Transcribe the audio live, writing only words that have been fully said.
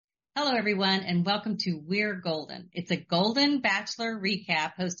Hello, everyone, and welcome to We're Golden. It's a Golden Bachelor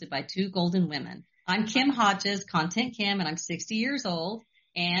recap hosted by two golden women. I'm Kim Hodges, Content Kim, and I'm 60 years old.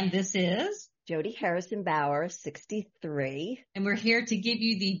 And this is Jody Harrison Bauer, 63. And we're here to give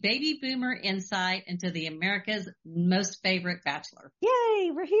you the baby boomer insight into the America's most favorite bachelor. Yay,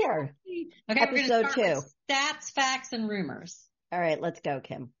 we're here. Okay, Episode we're going to start 2. with stats, facts, and rumors. All right, let's go,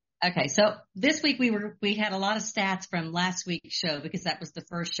 Kim. Okay, so this week we had a lot of stats from last week's show because that was the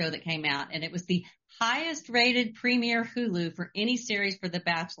first show that came out, and it was the highest rated premiere Hulu for any series for The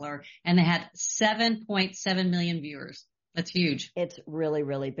Bachelor, and they had 7.7 million viewers. That's huge. It's really,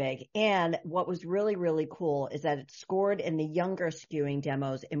 really big. And what was really, really cool is that it scored in the younger skewing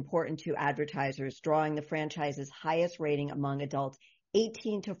demos important to advertisers, drawing the franchise's highest rating among adults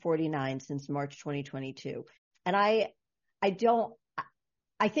 18 to 49 since March 2022. And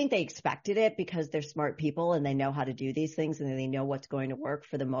I think they expected it because they're smart people and they know how to do these things and they know what's going to work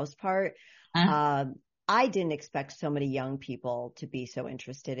for the most part. I didn't expect so many young people to be so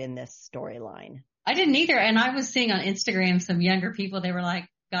interested in this storyline. I didn't either. And I was seeing on Instagram some younger people, they were like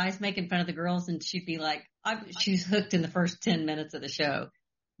guys making fun of the girls, and she'd be like, she's hooked in the first 10 minutes of the show.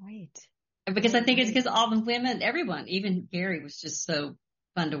 Right. Because I think it's because all the women, everyone, even Gerry was just so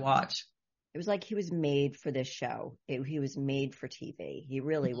fun to watch. It was like he was made for this show. He was made for TV. He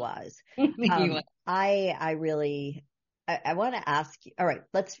really was. I want to ask you. All right,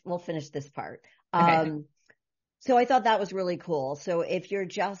 we'll finish this part. Okay. So I thought that was really cool. So if you're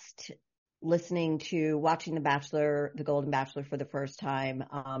just watching The Golden Bachelor for the first time,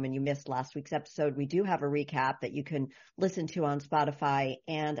 and you missed last week's episode, we do have a recap that you can listen to on Spotify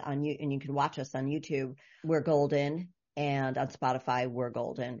and you can watch us on YouTube. We're Golden, and on Spotify, We're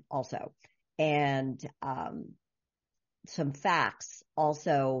Golden also. And some facts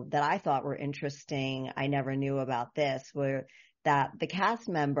also that I thought were interesting, I never knew about this, were that the cast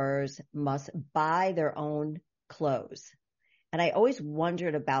members must buy their own clothes. And I always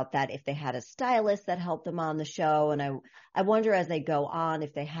wondered about that, if they had a stylist that helped them on the show. And I wonder as they go on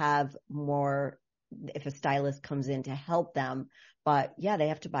if a stylist comes in to help them. But yeah, they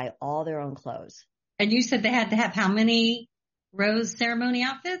have to buy all their own clothes. And you said they had to have how many rose ceremony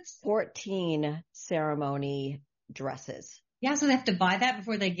outfits? 14 ceremony dresses. Yeah, so they have to buy that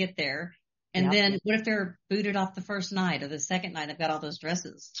before they get there. And then what if they're booted off the first night or the second night? They've got all those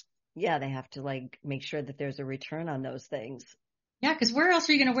dresses. Yeah, they have to make sure that there's a return on those things. Yeah, because where else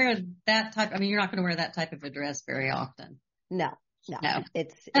are you going to wear that type? I mean, you're not going to wear that type of a dress very often. No.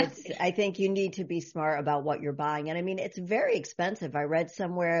 It's, I think you need to be smart about what you're buying. And I mean, it's very expensive. I read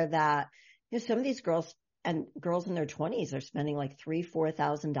somewhere that some of these girls in their 20s are spending like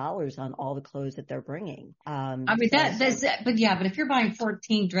 $3,000-$4,000 on all the clothes that they're bringing. I mean, but if you're buying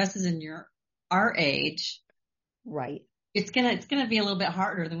 14 dresses in our age, right. It's gonna be a little bit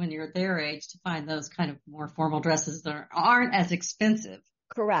harder than when you're their age to find those kind of more formal dresses that aren't as expensive.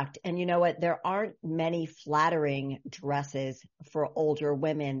 Correct. And you know what? There aren't many flattering dresses for older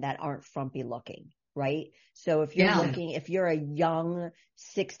women that aren't frumpy looking, right? So if you're a young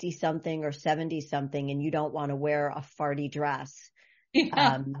 60 something or 70 something and you don't want to wear a farty dress, you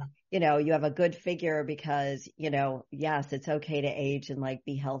have a good figure because, yes, it's okay to age and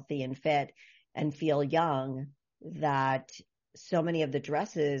be healthy and fit and feel young, that so many of the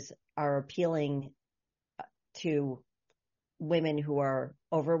dresses are appealing to women who are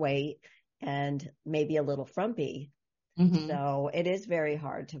overweight and maybe a little frumpy. Mm-hmm. So it is very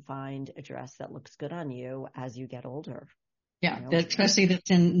hard to find a dress that looks good on you as you get older. Yeah, especially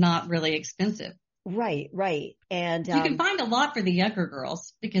that's not really expensive. Right. And you can find a lot for the younger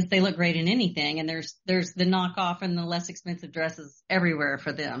girls because they look great in anything, and there's the knockoff and the less expensive dresses everywhere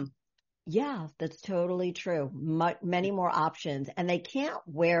for them. Yeah, that's totally true. Many more options, and they can't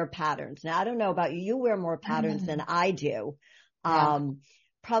wear patterns. Now, I don't know about you. You wear more patterns than I do.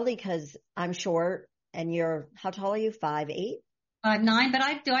 Probably because I'm short and how tall are you? 5'8"? 5'9", but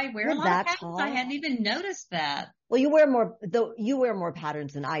I wear a lot of patterns. Tall? I hadn't even noticed that. Well, you wear more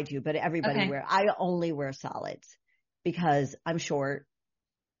patterns than I do, but everybody I only wear solids because I'm short.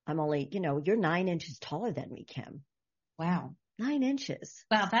 I'm only, you're 9 inches taller than me, Kim. Wow. 9 inches.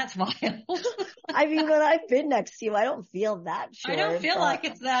 Wow, that's wild. I mean, when I've been next to you, I don't feel that short. I don't feel like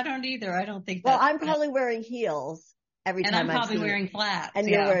it's that on either. I don't think. Well, I'm probably wearing heels every time. And I'm probably wearing flats. And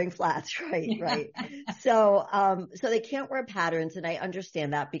you're wearing flats, right? So they can't wear patterns, and I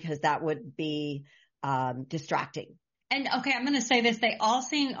understand that because that would be distracting. And okay, I'm going to say this: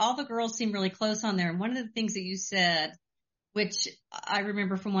 all the girls seem really close on there. And one of the things that you said, which I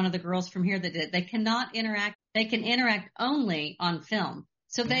remember from one of the girls from here that did, they cannot interact. They can interact only on film.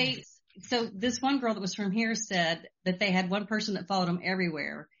 So so this one girl that was from here said that they had one person that followed them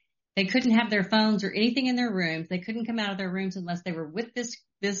everywhere. They couldn't have their phones or anything in their rooms. They couldn't come out of their rooms unless they were with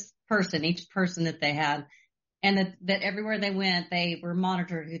this person, each person that they had. And that everywhere they went, they were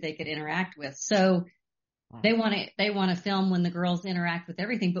monitored who they could interact with. So Wow. they want to film when the girls interact with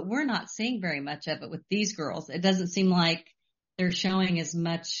everything, but we're not seeing very much of it with these girls. It doesn't seem like they're showing as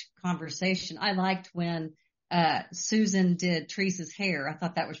much conversation. I liked when Susan did Teresa's hair. I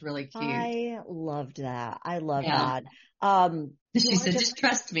thought that was really cute. I loved that. I love that. She said, just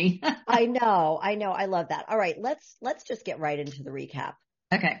trust me. I know. I love that. All right. Let's just get right into the recap.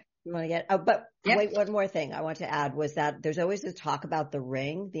 Okay. You want to get, but wait, one more thing I want to add was that there's always this talk about the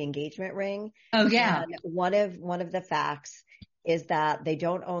ring, the engagement ring. Oh yeah. And one of the facts is that they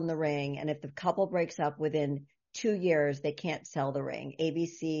don't own the ring. And if the couple breaks up within 2 years, they can't sell the ring.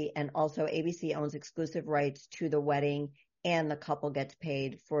 ABC owns exclusive rights to the wedding, and the couple gets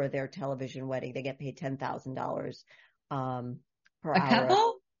paid for their television wedding. They get paid $10,000 per hour. A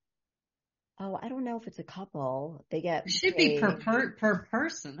couple? Oh, I don't know if it's a couple. They get it should be per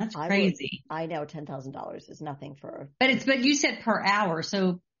person. That's crazy. I know $10,000 is nothing for. But you said per hour,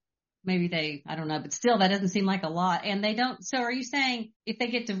 so maybe I don't know, but still that doesn't seem like a lot. And they don't. So are you saying if they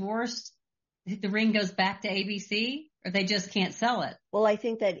get divorced, the ring goes back to ABC, or they just can't sell it? Well, I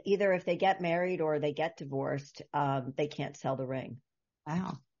think that either if they get married or they get divorced, they can't sell the ring.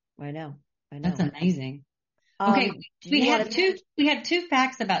 Wow. I know. That's amazing. Okay, we had two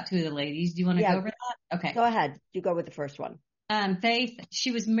facts about two of the ladies. Do you want to go over that? Okay. Go ahead. You go with the first one. Faith, she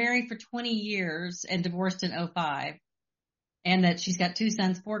was married for 20 years and divorced in 2005. And that she's got 2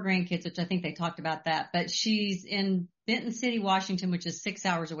 sons, 4 grandkids, which I think they talked about that. But she's in Benton City, Washington, which is 6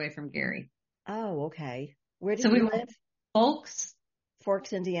 hours away from Gerry. Oh, okay. Where do you live?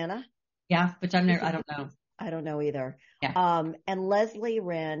 Forks, Indiana? Yeah, which I don't know. I don't know either. Yeah. And Leslie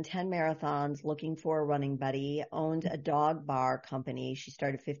ran 10 marathons looking for a running buddy, owned a dog bar company. She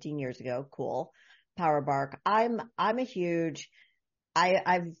started 15 years ago. Cool. Power Bark. I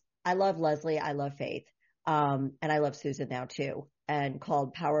love Leslie. I love Faith. And I love Susan now too, and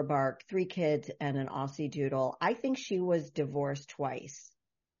called Power Bark, 3 kids and an Aussie Doodle. I think she was divorced twice.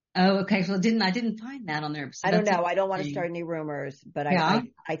 Oh, okay. So I didn't find that on there. So I don't know. I don't want to start any rumors, but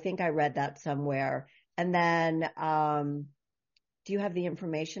I think I read that somewhere. And then, do you have the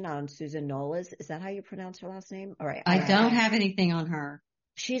information on Susan Knowles? Is that how you pronounce her last name? All right. I don't have anything on her.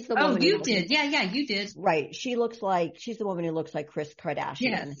 She's the woman. Oh, you did. Yeah, you did. Right. She's the woman who looks like Kris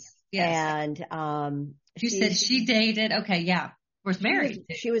Kardashian. Yes. And, you said she dated. Okay. Yeah. Was married.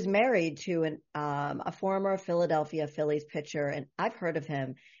 She was married to a former Philadelphia Phillies pitcher, and I've heard of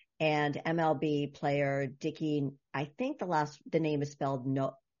him, and MLB player Dickie. I think the name is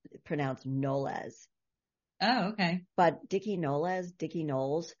pronounced Knowles. Oh, okay. But Dickie Knowles,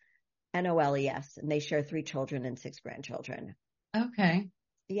 Noles, and they share 3 children and 6 grandchildren. Okay.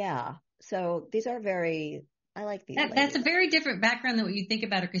 Yeah. So these are I like these. That's a very different background than what you think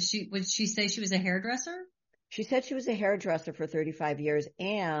about her. Because would she say she was a hairdresser? She said she was a hairdresser for 35 years,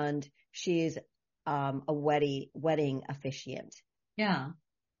 and she's a wedding officiant. Yeah.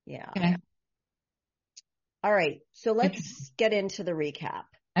 Yeah. Okay. All right. So let's get into the recap.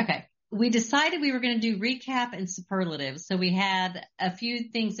 Okay. We decided we were going to do recap and superlatives. So we had a few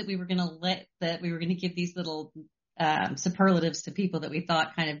things that we were going to give these little superlatives to people that we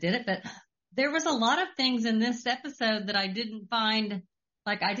thought kind of did it. But there was a lot of things in this episode that I didn't find.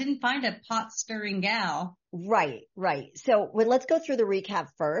 Like, I didn't find a pot stirring gal. Right. So let's go through the recap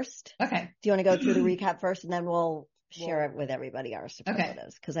first. Okay. Do you want to go through the recap first, and then we'll share it with everybody, our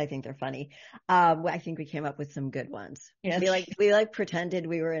superlatives, because I think they're funny. I think we came up with some good ones. Yes. We pretended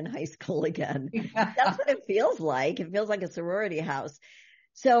we were in high school again. Yeah. That's what it feels like. It feels like a sorority house.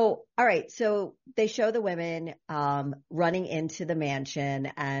 So, all right. So they show the women running into the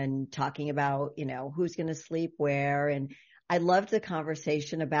mansion and talking about, who's going to sleep where. And I loved the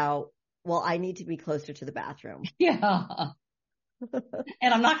conversation about, well, I need to be closer to the bathroom. Yeah.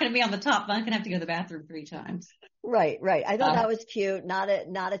 And I'm not going to be on the top bunk and have to go to the bathroom 3 times. Right. I thought that was cute. Not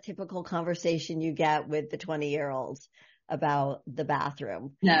a typical conversation you get with the 20-year-olds about the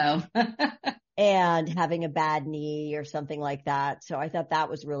bathroom. No. And having a bad knee or something like that. So I thought that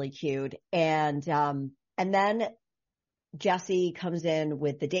was really cute. And then Jesse comes in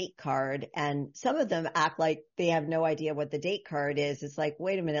with the date card, and some of them act like they have no idea what the date card is. It's like,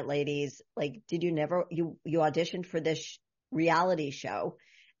 wait a minute, ladies, like, did you auditioned for this reality show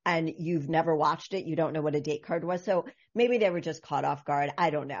and you've never watched it? You don't know what a date card was. So maybe they were just caught off guard.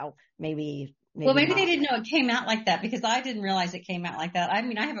 I don't know. Maybe they didn't know it came out like that, because I didn't realize it came out like that. I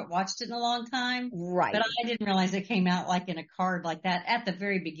mean, I haven't watched it in a long time. Right. But I didn't realize it came out like in a card like that at the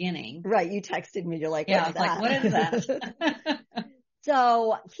very beginning. Right. You texted me. You're like, yeah, I was like, what is that?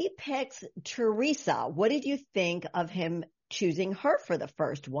 So he picks Teresa. What did you think of him choosing her for the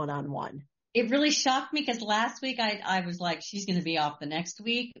first one-on-one? It really shocked me because last week I was like, she's going to be off the next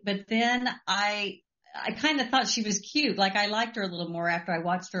week. But then I kind of thought she was cute. Like I liked her a little more after I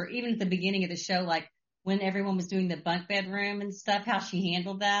watched her, even at the beginning of the show, like when everyone was doing the bunk bedroom and stuff, how she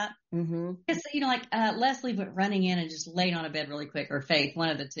handled that. Mm-hmm. Because, like, Leslie went running in and just laid on a bed really quick, or Faith, one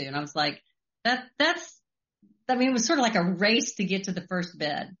of the two. And I was like, it was sort of like a race to get to the first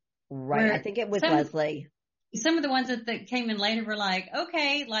bed. Right. Where I think it was Leslie. Some of the ones that came in later were like,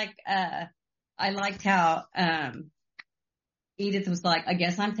 okay, like, I liked how, Edith was like, I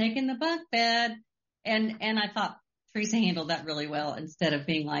guess I'm taking the bunk bed. And I thought Teresa handled that really well instead of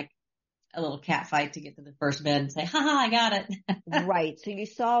being like a little cat fight to get to the first bed and say, ha ha, I got it. Right. So you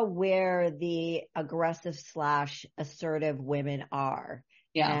saw where the aggressive / assertive women are.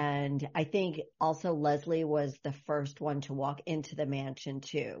 Yeah. And I think also Leslie was the first one to walk into the mansion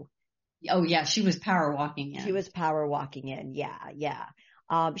too. Oh yeah. She was power walking in. She was power walking in. Yeah. Yeah.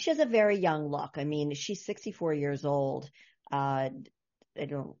 She has a very young look. I mean, she's 64 years old. I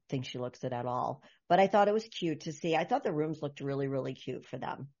don't think she looks it at all, but I thought it was cute to see. I thought the rooms looked really, really cute for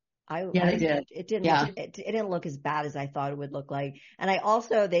them. They did. It didn't yeah. look, it didn't look as bad as I thought it would look like. And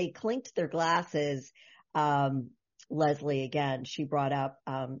they clinked their glasses. Leslie, again, she brought up,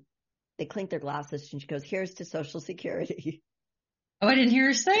 they clinked their glasses and she goes, here's to Social Security. Oh, I didn't hear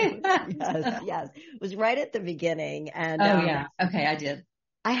her say that. Yes. It was right at the beginning. And, yeah. Okay. I did.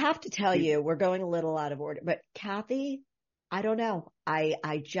 I have to tell you, we're going a little out of order, but Kathy, I don't know.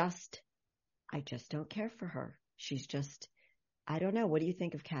 I just don't care for her. She's just, I don't know. What do you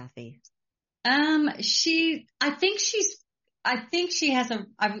think of Kathy? I think she has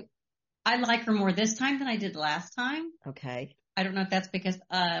I like her more this time than I did last time. Okay. I don't know if that's because,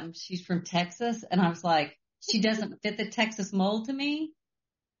 she's from Texas and I was like, she doesn't fit the Texas mold to me.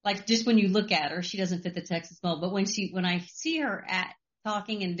 Like just when you look at her, she doesn't fit the Texas mold. But when I see her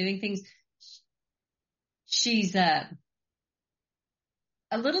talking and doing things, she's,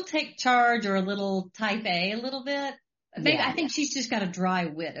 a little take charge or a little type A a little bit. I think she's just got a dry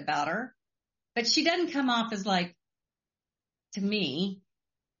wit about her, but she doesn't come off as like, to me,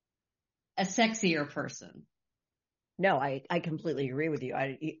 a sexier person. No, I completely agree with you.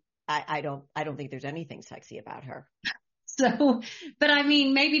 I don't think there's anything sexy about her. So, but I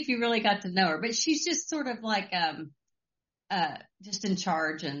mean, maybe if you really got to know her, but she's just sort of like, just in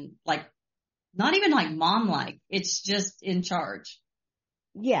charge and like, not even like mom-like. It's just in charge.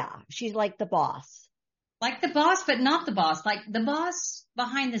 Yeah. She's like the boss. Like the boss, but not the boss. Like the boss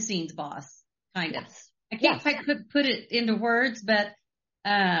behind the scenes boss, kind of. I can't quite put it into words, but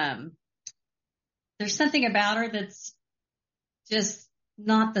there's something about her that's just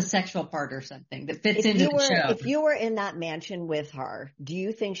not the sexual part or something that fits into the show. If you were in that mansion with her, do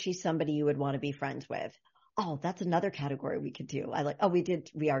you think she's somebody you would want to be friends with? Oh, that's another category we could do.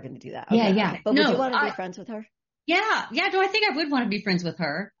 We are going to do that. Okay. Yeah. But would you want to be friends with her? Yeah. No, I think I would want to be friends with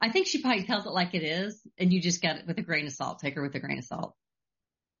her. I think she probably tells it like it is, and you just got it with a grain of salt. Take her with a grain of salt.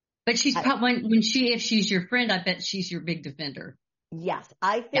 But she's probably, if she's your friend, I bet she's your big defender. Yes.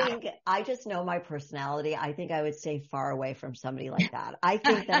 I think, I just know my personality. I think I would stay far away from somebody like that. I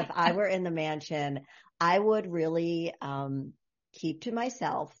think that if I were in the mansion, I would really, keep to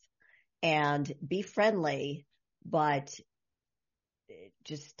myself and be friendly, but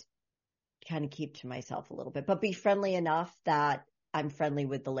just kind of keep to myself a little bit, but be friendly enough that I'm friendly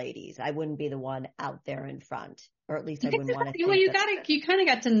with the ladies. I wouldn't be the one out there in front, or at least I wouldn't want to. Well, you kind of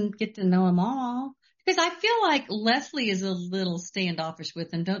got to get to know them all, because I feel like Leslie is a little standoffish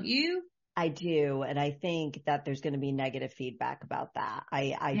with them, don't you? I do. And I think that there's going to be negative feedback about that.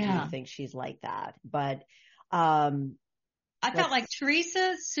 I do think she's like that, but, I felt like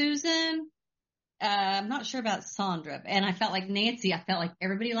Teresa, Susan, I'm not sure about Sandra, and I felt like Nancy. I felt like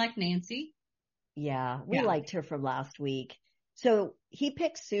everybody liked Nancy. Yeah, we liked her from last week. So he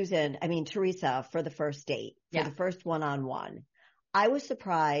picked Teresa for the first date, for the first one-on-one. I was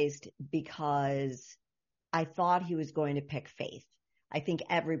surprised because I thought he was going to pick Faith. I think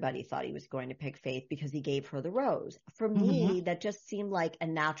everybody thought he was going to pick Faith because he gave her the rose. For me, that just seemed like a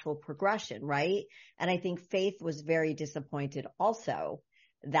natural progression, right? And I think Faith was very disappointed also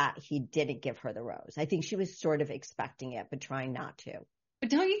that he didn't give her the rose. I think she was sort of expecting it, but trying not to. But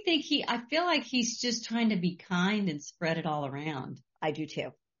don't you think I feel like he's just trying to be kind and spread it all around. I do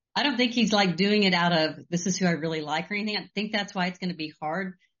too. I don't think he's like doing it out of, this is who I really like or anything. I think that's why it's going to be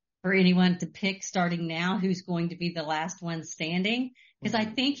hard for anyone to pick starting now who's going to be the last one standing. Because I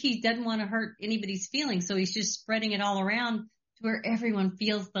think he doesn't want to hurt anybody's feelings. So he's just spreading it all around to where everyone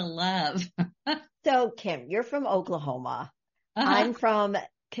feels the love. So Kim, you're from Oklahoma. I'm from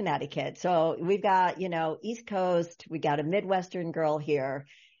Connecticut. So we've got, East Coast, we got a Midwestern girl here.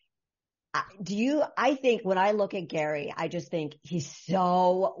 I think when I look at Gerry, I just think he's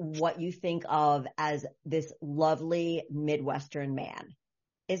so what you think of as this lovely Midwestern man.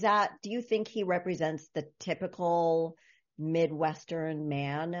 Do you think he represents the typical Midwestern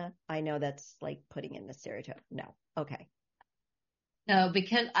man? I know that's like putting in the stereotype. No. Okay. No,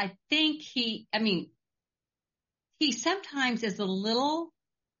 because I think he sometimes is a little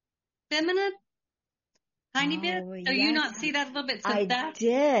feminine, tiny bit. So you yes, not see that a little bit? So I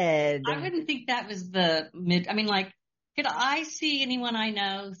did. I wouldn't think that was the mid. Like, could I see anyone I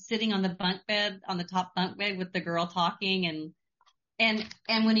know sitting on the top bunk bed with the girl talking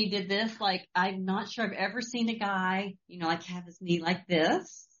and when he did this, like, I'm not sure I've ever seen a guy, like have his knee like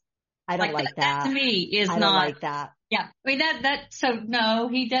this. I don't like that. That to me is I don't like that. Yeah. So no,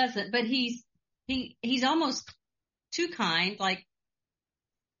 he doesn't, but he's almost too kind. Like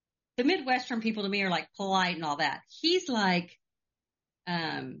the Midwestern people to me are like polite and all that. He's like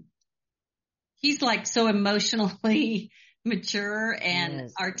so emotionally mature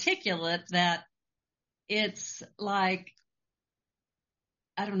and articulate that it's like,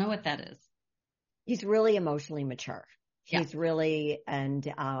 I don't know what that is. He's really emotionally mature. He's really, and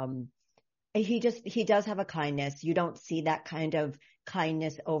he does have a kindness. You don't see that kind of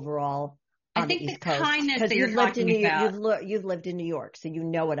kindness overall on the East Coast. Kindness that you're talking about. You've lived in New York, so you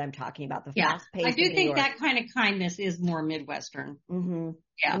know what I'm talking about. The fast pace. I do think that kind of kindness is more Midwestern. Mm-hmm.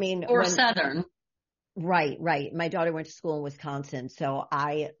 Yeah, or Southern. Right. My daughter went to school in Wisconsin, so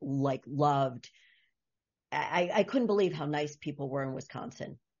I loved. I couldn't believe how nice people were in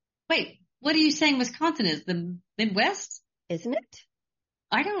Wisconsin. Wait, what are you saying Wisconsin is? The Midwest? Isn't it?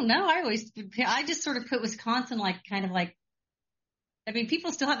 I don't know. I just sort of put Wisconsin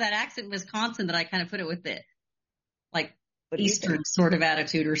people still have that accent in Wisconsin that I kind of put it with it, like Eastern sort of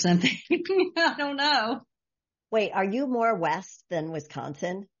attitude or something. I don't know. Wait, are you more west than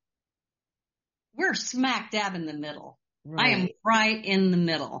Wisconsin? We're smack dab in the middle. Right. I am right in the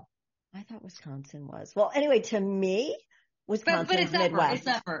middle. I thought Wisconsin was. Well, anyway, to me, Wisconsin is Midwest.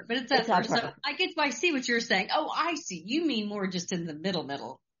 It's upper. So I see what you're saying. Oh, I see. You mean more just in the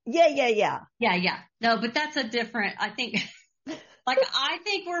middle. Yeah. No, but that's a different, I think, I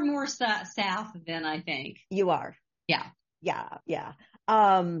think we're more south than I think. You are. Yeah.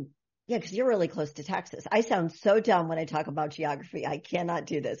 Because you're really close to Texas. I sound so dumb when I talk about geography. I cannot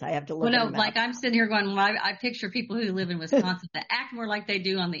do this. I have to look at a map. I'm sitting here going, I picture people who live in Wisconsin that act more like they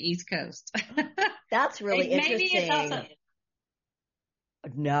do on the East Coast. That's really interesting. Maybe it's also...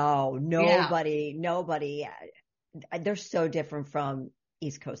 No, nobody. They're so different from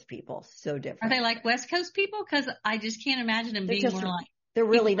East Coast people. So different. Are they like West Coast people? Because I just can't imagine them being more like. They're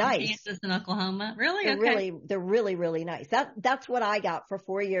really nice. Kansas and Oklahoma. Really? They're really, really nice. That's what I got for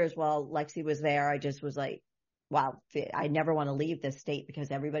 4 years while Lexi was there. I just was like, wow, I never want to leave this state because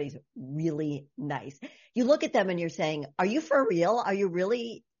everybody's really nice. You look at them and you're saying, are you for real?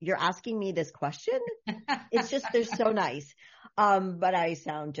 You're asking me this question? It's just, they're so nice. But I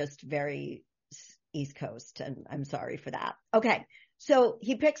sound just very East Coast and I'm sorry for that. Okay. So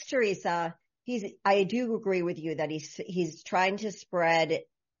he picks Teresa. I do agree with you that he's trying to spread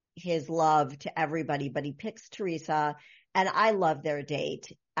his love to everybody, but he picks Teresa and I love their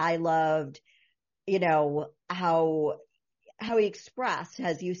date. I loved, how he expressed,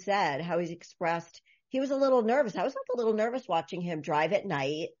 as you said, he was a little nervous. I was a little nervous watching him drive at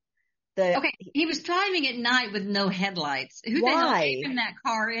night. He was driving at night with no headlights. Who the hell gave him that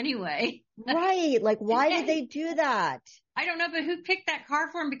car anyway? Right. Why did they do that? I don't know, but who picked that car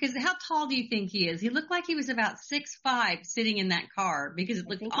for him? Because how tall do you think he is? He looked like he was about 6'5" sitting in that car because it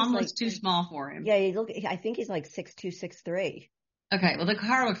looked almost too small for him. Yeah, I think he's like 6'2", 6'3". Okay, well, the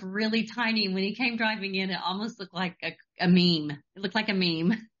car looked really tiny. When he came driving in, it almost looked like a meme. It looked like a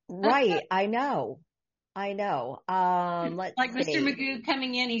meme. Right, I know. Let's Mr. Magoo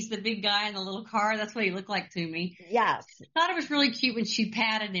coming in, he's the big guy in the little car. That's what he looked like to me. Yes. I thought it was really cute when she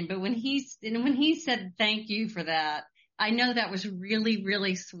patted him, but when he said thank you for that, I know that was really,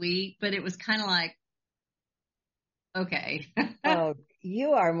 really sweet, but it was kind of like, okay. Oh,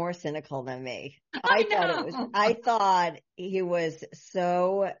 you are more cynical than me. I thought he was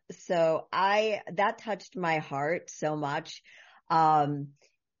that touched my heart so much.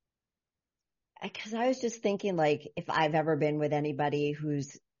 Because I was just thinking, if I've ever been with anybody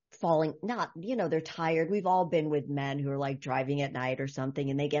who's they're tired. We've all been with men who are driving at night or something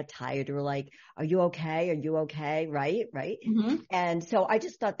and they get tired. We're like, are you okay? Are you okay? Right. Right. Mm-hmm. And so I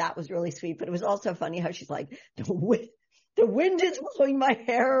just thought that was really sweet, but it was also funny how she's like, the wind is blowing my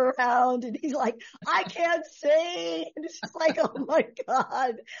hair around. And he's like, I can't see. And it's just like, oh my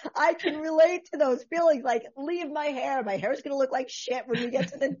God, I can relate to those feelings. Like, leave my hair. My hair's going to look like shit when we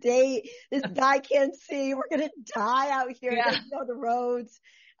get to the date. This guy can't see. We're going to die out here. Yeah. Doesn't know the roads.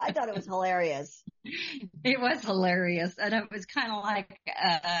 I thought it was hilarious. It was hilarious. And it was kind of like,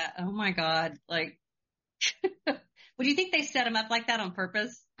 oh my God, like, would you think they set him up like that on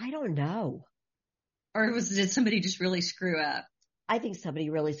purpose? I don't know. Or did somebody just really screw up? I think somebody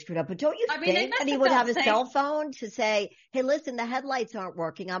really screwed up. But don't you I mean, think that he would have a cell phone to say, hey, listen, the headlights aren't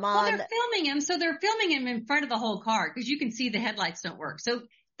working. I'm on. Well, they're filming him. So they're filming him in front of the whole car because you can see the headlights don't work. So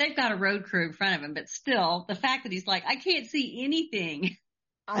they've got a road crew in front of him. But still, the fact that he's like, I can't see anything.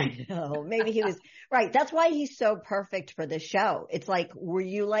 I know. Maybe he was right. That's why he's so perfect for this show. It's like, were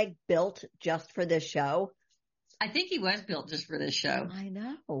you like built just for this show? I think he was built just for this show. I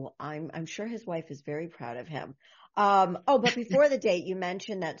know. I'm sure his wife is very proud of him. But before the date, you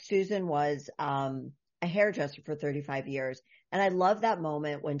mentioned that Susan was a hairdresser for 35 years. And I love that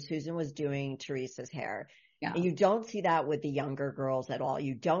moment when Susan was doing Teresa's hair. Yeah. And you don't see that with the younger girls at all.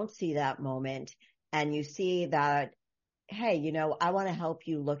 You don't see that moment. And you see that, hey, you know, I want to help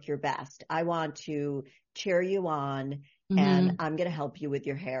you look your best. I want to cheer you on. And I'm going to help you with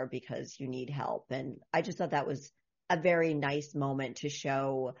your hair because you need help. And I just thought that was a very nice moment to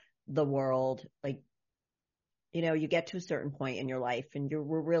show the world, like, you know, you get to a certain point in your life and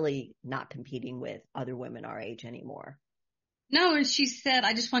we're really not competing with other women our age anymore. No, and she said,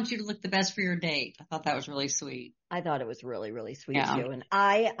 I just want you to look the best for your date. I thought that was really sweet. I thought it was really, really sweet too. And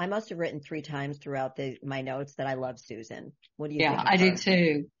I must have written 3 times throughout my notes that I love Susan. What do you think? Yeah, I did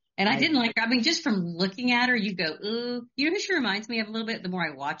too. And I didn't like her. I mean, just from looking at her, you go, ooh. You know who she reminds me of a little bit the more I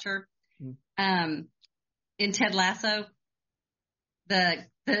watch her? In Ted Lasso, the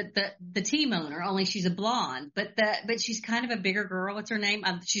team owner, only she's a blonde, but she's kind of a bigger girl. What's her name?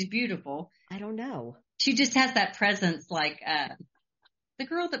 She's beautiful. I don't know. She just has that presence like, the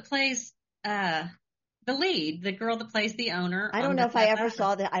girl that plays, the lead, the girl that plays the owner. I don't know if I ever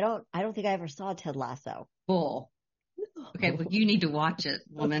saw that. I don't think I ever saw Ted Lasso. Bull. Okay, well, you need to watch it,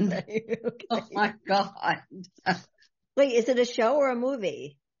 woman. Okay. Oh my God. Wait, is it a show or a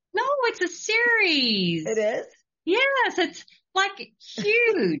movie? No, it's a series. It is? Yes, it's like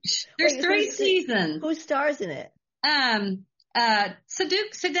huge. There's 3 seasons. Who stars in it?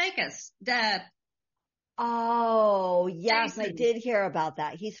 Sudeikis. Oh, yes, Jason. I did hear about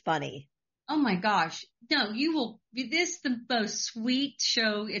that. He's funny. Oh my gosh. No, this is the most sweet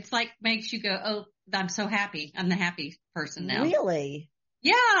show. It's like makes you go, oh, I'm so happy. I'm the happy person now. Really?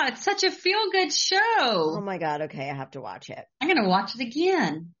 Yeah, it's such a feel-good show. Oh my God. Okay, I have to watch it. I'm going to watch it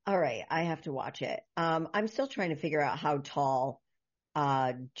again. All right, I have to watch it. I'm still trying to figure out how tall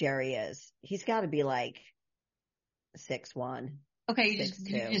Gerry is. He's got to be like 6'1". Okay,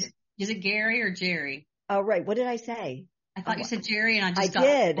 is it Gary or Gerry? Oh, right. What did I say? I thought you said Gerry and I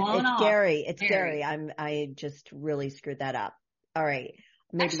did. Blown off. Gerry. It's Gerry. I just really screwed that up. All right.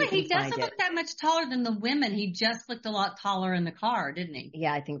 Maybe actually, he doesn't look that much taller than the women. He just looked a lot taller in the car, didn't he?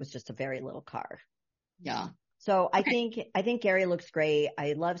 Yeah, I think it was just a very little car. Yeah. So I think Gerry looks great.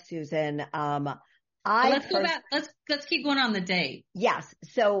 I love Susan. Let's keep going on the date. Yes.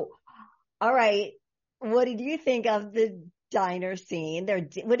 So, all right. What did you think of the diner scene?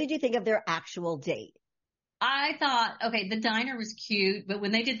 What did you think of their actual date? I thought, okay, the diner was cute, but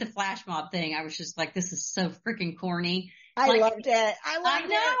when they did the flash mob thing, I was just like, this is so freaking corny. I loved it. I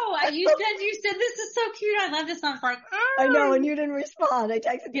know. You said this is so cute. I love this. I was like, oh. I know, and you didn't respond. I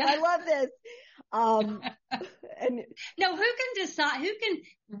texted you, I love this. And no, who can decide? Who can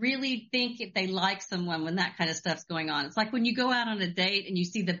really think if they like someone when that kind of stuff's going on? It's like when you go out on a date and you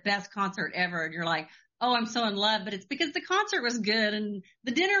see the best concert ever, and you're like, oh, I'm so in love, but it's because the concert was good and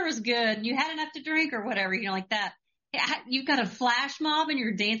the dinner was good and you had enough to drink or whatever, you know, like that. You've got a flash mob and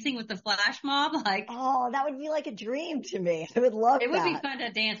you're dancing with the flash mob. Like, oh, that would be like a dream to me. I would love that. It would be fun to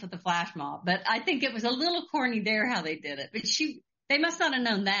dance with the flash mob, but I think it was a little corny there how they did it. But they must not have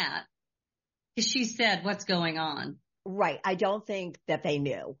known that because she said, what's going on? Right. I don't think that they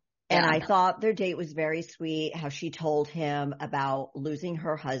knew. And I thought their date was very sweet, how she told him about losing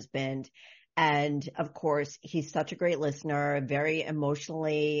her husband. And of course, he's such a great listener, very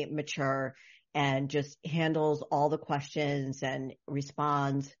emotionally mature, and just handles all the questions and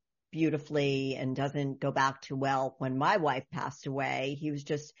responds beautifully and doesn't go back to, well, when my wife passed away, he was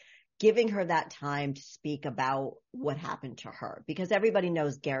just giving her that time to speak about what happened to her, because everybody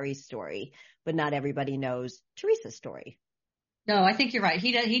knows Gary's story, but not everybody knows Teresa's story. No, I think you're right.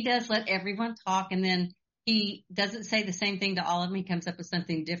 He does let everyone talk, and then he doesn't say the same thing to all of them. He comes up with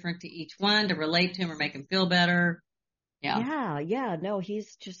something different to each one to relate to him or make him feel better. Yeah. Yeah. Yeah. No,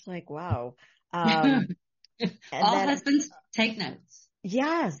 he's just like, wow. All And then, husbands take notes.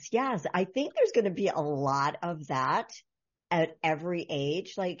 yes, yes. I think there's going to be a lot of that at every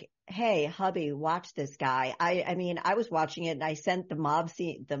age. Like, hey, hubby, watch this guy. I mean, I was watching it and I sent the mob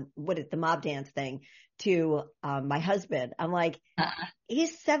scene, the mob dance thing to my husband. I'm like,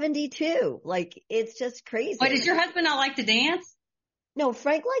 he's 72. Like, it's just Wait, crazy. does your husband not like to dance? No,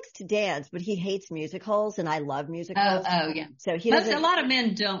 Frank likes to dance, but he hates musicals and I love musicals. Oh, yeah. So he A doesn't, lot of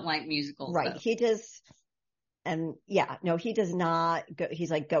men don't like musicals, right. though. He just, and yeah, no, he does not go.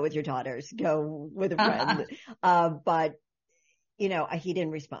 He's like, go with your daughters, go with a friend. But you know, he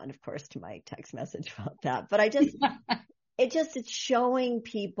didn't respond, of course, to my text message about that. But it's showing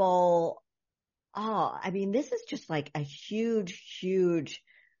people, oh, I mean, this is just like a huge, huge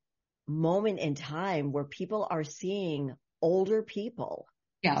moment in time where people are seeing older people.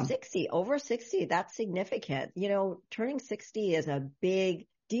 Yeah. 60, over 60, that's significant. You know, turning 60 is a big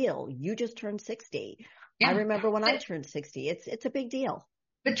deal. You just turned 60. Yeah. I remember when I turned 60. It's a big deal.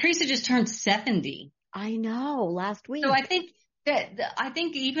 But Teresa just turned 70. I know, last week. So I think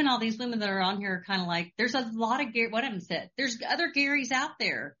even all these women that are on here are kind of like, there's a lot of Gary, one of them said, there's other Garys out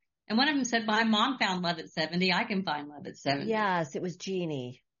there. And one of them said, my mom found love at 70. I can find love at 70. Yes, it was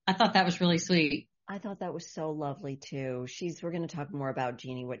Jeannie. I thought that was really sweet. I thought that was so lovely too. We're going to talk more about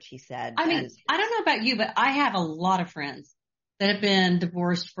Jeannie, what she said. I mean, I don't know about you, but I have a lot of friends that have been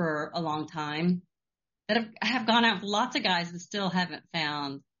divorced for a long time that have gone out with lots of guys and still haven't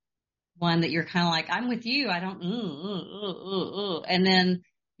found one that you're kind of like, I'm with you. I don't, and then,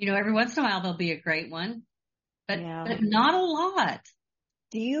 you know, every once in a while there'll be a great one, but not a lot.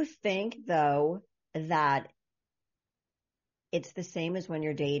 Do you think though that it's the same as when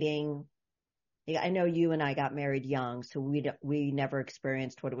you're dating? I know you and I got married young, so we never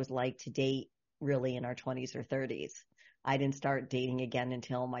experienced what it was like to date really in our 20s or 30s. I didn't start dating again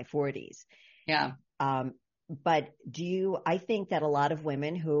until my 40s. Yeah. But I think that a lot of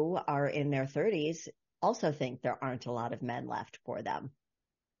women who are in their 30s also think there aren't a lot of men left for them.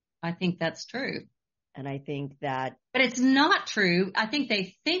 I think that's true. And I think that. But it's not true. I think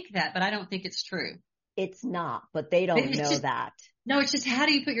they think that, but I don't think it's true. It's not, but they don't know that. No, it's just how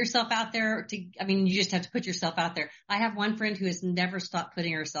do you put yourself out there you just have to put yourself out there. I have one friend who has never stopped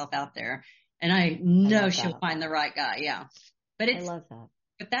putting herself out there and I know she'll find the right guy. Yeah. But I love that.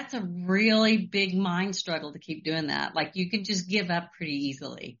 But that's a really big mind struggle to keep doing that. Like you can just give up pretty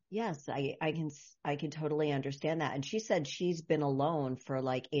easily. Yes, I can totally understand that. And she said she's been alone for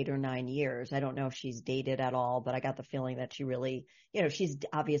like 8 or 9 years. I don't know if she's dated at all, but I got the feeling that she really, you know, she's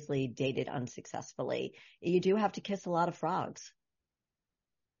obviously dated unsuccessfully. You do have to kiss a lot of frogs.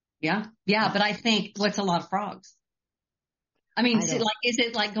 Yeah. Yeah. But I think what's a lot of frogs? I mean, is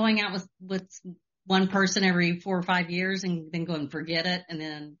it like going out with one person every 4 or 5 years and then go and forget it and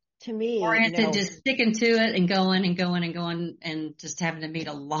then to me, or just sticking to it and going and just having to meet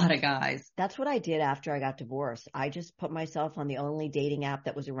a lot of guys. That's what I did after I got divorced. I just put myself on the only dating app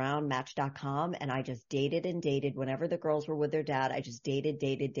that was around, Match.com, and I just dated and dated. Whenever the girls were with their dad, I just dated.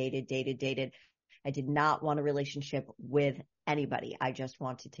 I did not want a relationship with anybody. I just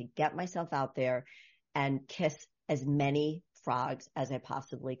wanted to get myself out there and kiss as many frogs as I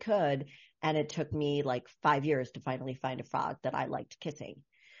possibly could. And it took me like 5 years to finally find a frog that I liked kissing.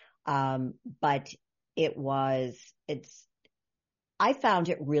 But I found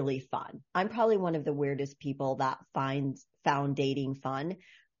it really fun. I'm probably one of the weirdest people that found dating fun,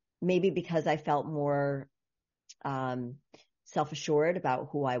 maybe because I felt more, self-assured about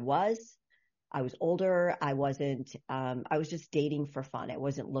who I was. I was older. I was just dating for fun. I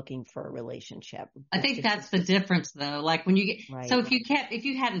wasn't looking for a relationship. I think that's the difference though. Like when you get, right. So if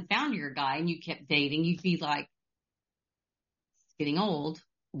you hadn't found your guy and you kept dating, you'd be like, it's getting old.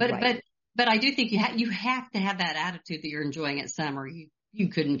 But I do think you have to have that attitude that you're enjoying it some or you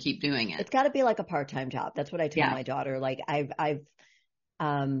couldn't keep doing it. It's got to be like a part-time job. That's what I tell my daughter. Like I've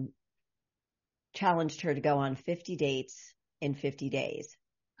challenged her to go on 50 dates in 50 days.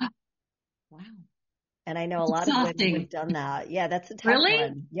 Wow. And I know a lot of women have done that. Yeah, that's a tough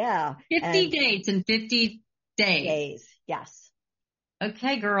one. Yeah. 50 dates in 50 days. Yes.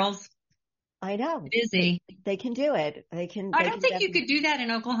 Okay, girls. I know. Busy. They can do it. I don't think you could do that in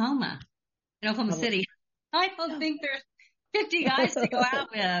Oklahoma City. I don't think there's 50 guys to go out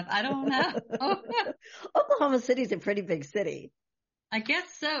with. I don't know. Oklahoma City's a pretty big city. I guess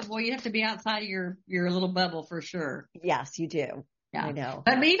so. Well, you have to be outside of your little bubble for sure. Yes, you do. Yeah. I know.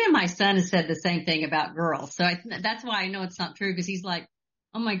 But even my son has said the same thing about girls. So that's why I know it's not true because he's like,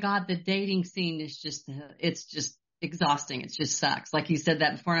 oh my God, the dating scene is it's just exhausting. It just sucks. Like you said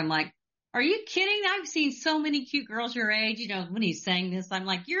that before. And I'm like, Are you kidding? I've seen so many cute girls your age. When he's saying this, I'm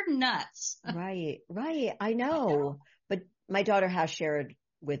like, you're nuts. Right. I know. But my daughter has shared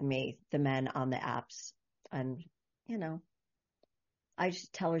with me the men on the apps, and, I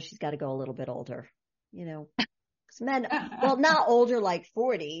just tell her she's got to go a little bit older, 'cause men, well, not older like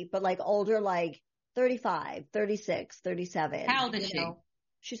 40, but like older like 35, 36, 37. How old is she?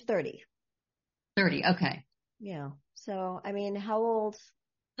 She's 30. 30. Okay. Yeah. So, I mean, how old?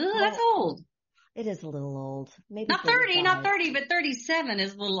 That's old. It is a little old. Maybe Not 30, 35. not 30, but 37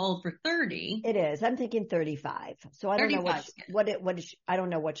 is a little old for 30. It is. I'm thinking 35. So I don't know 35. I don't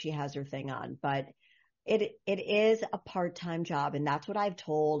know what she has her thing on, but it is a part-time job. And that's what I've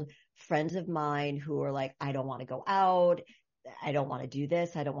told friends of mine who are like, I don't want to go out. I don't want to do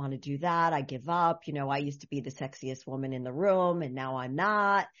this. I don't want to do that. I give up. I used to be the sexiest woman in the room and now I'm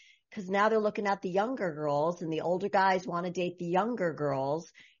not. Because now they're looking at the younger girls and the older guys want to date the younger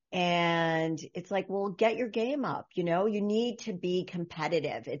girls. And it's like, well, get your game up. You need to be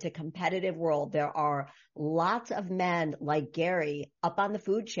competitive. It's a competitive world. There are lots of men like Gerry up on the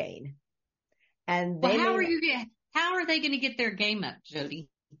food chain. And how are they going to get their game up, Jody?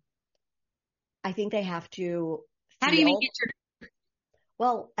 I think they have to. How do you mean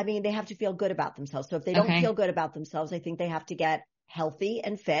Well, I mean, they have to feel good about themselves. So if they don't feel good about themselves, I think they have to get healthy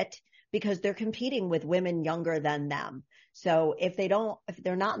and fit because they're competing with women younger than them. So if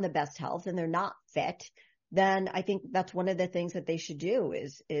they're not in the best health and they're not fit, then I think that's one of the things that they should do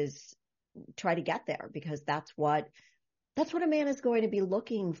is try to get there, because that's what a man is going to be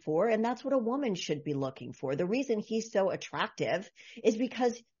looking for. And that's what a woman should be looking for. The reason he's so attractive is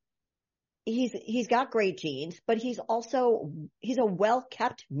because he's got great genes, but he's a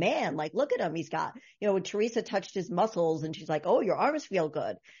well-kept man. Like, look at him. He's got, when Teresa touched his muscles and she's like, oh, your arms feel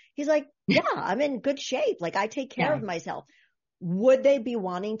good. He's like, yeah, I'm in good shape. Like, I take care of myself. Would they be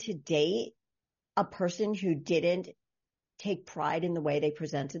wanting to date a person who didn't take pride in the way they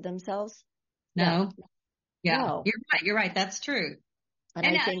presented themselves? No. Yeah. No. You're right. That's true. And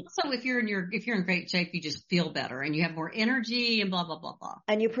I think also if you're in great shape, you just feel better and you have more energy and blah, blah, blah, blah.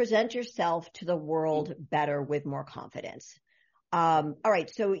 And you present yourself to the world better with more confidence. All right.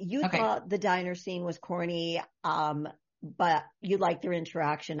 So you thought the diner scene was corny, but you liked their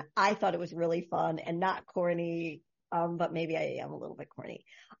interaction. I thought it was really fun and not corny, but maybe I am a little bit corny.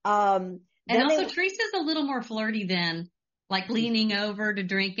 And also Teresa's a little more flirty than like leaning over to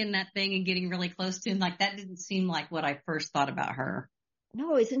drinking that thing and getting really close to him. Like that didn't seem like what I first thought about her.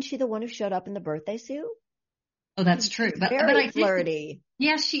 No, isn't she the one who showed up in the birthday suit? Oh, that's true. But I flirty.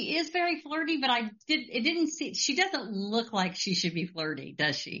 Yeah, she is very flirty, but she doesn't look like she should be flirty,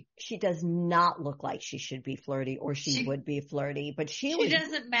 does she? She does not look like she should be flirty, or she would be flirty, but she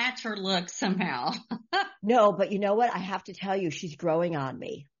doesn't match her look somehow. No, but you know what? I have to tell you, she's growing on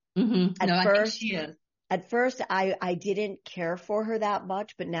me. Mm-hmm. I think she is. At first, I didn't care for her that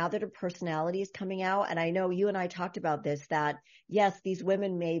much, but now that her personality is coming out, and I know you and I talked about this, that yes, these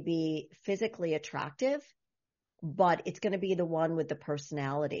women may be physically attractive, but it's going to be the one with the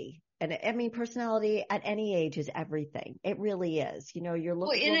personality. And I mean, personality at any age is everything. It really is. You're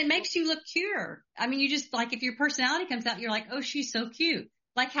looking. And it makes you look cuter. I mean, you just like, if your personality comes out, you're like, oh, she's so cute.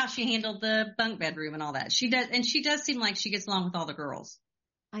 Like how she handled the bunk bedroom and all that. She does seem like she gets along with all the girls.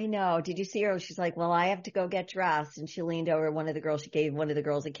 I know. Did you see her? She's like, well, I have to go get dressed. And she leaned over one of the girls. She gave one of the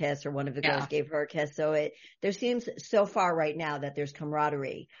girls a kiss, or one of the girls gave her a kiss. So there seems so far right now that there's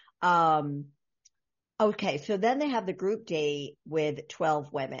camaraderie. Okay. So then they have the group date with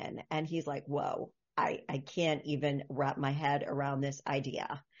 12 women. And he's like, whoa, I can't even wrap my head around this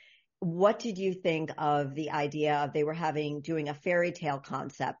idea. What did you think of the idea of they were doing a fairy tale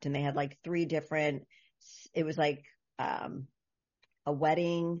concept, and they had like 3 different, it was like, a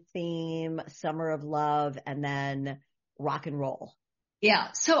wedding theme, summer of love, and then rock and roll.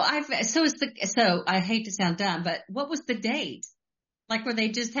 Yeah. So I hate to sound dumb, but what was the date? Like, were they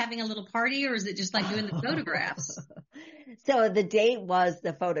just having a little party, or is it just like doing the photographs? So the date was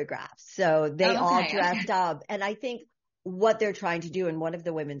the photographs. So they all dressed up. And I think what they're trying to do, and one of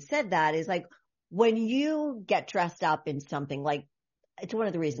the women said that, is like, when you get dressed up in something, like, it's one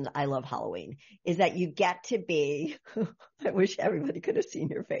of the reasons I love Halloween, is that you get to be, I wish everybody could have seen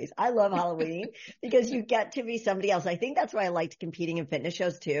your face. I love Halloween because you get to be somebody else. I think that's why I liked competing in fitness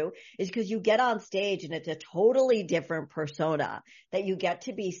shows too, is because you get on stage and it's a totally different persona, that you get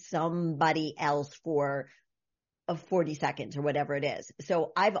to be somebody else for 40 seconds or whatever it is.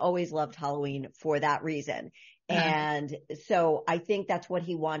 So I've always loved Halloween for that reason. And so I think that's what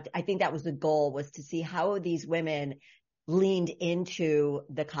he wanted. I think that was the goal, was to see how these women leaned into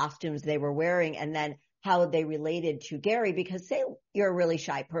the costumes they were wearing, and then how they related to Gerry, because say you're a really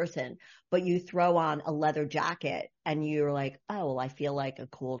shy person, but you throw on a leather jacket and you're like, oh, well, I feel like a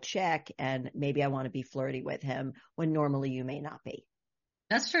cool chick and maybe I want to be flirty with him when normally you may not be.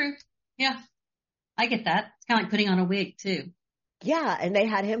 That's true. Yeah. I get that. It's kind of like putting on a wig too. Yeah. And they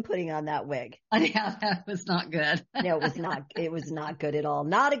had him putting on that wig. Yeah, that was not good. No, it was not good at all.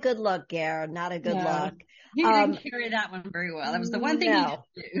 Not a good look, Gare. Not a good look. He didn't carry that one very well. That was the one thing he didn't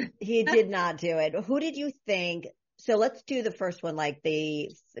do. He did not do it. Who did you think? So let's do the first one, like the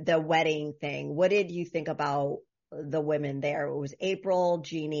wedding thing. What did you think about the women there? It was April,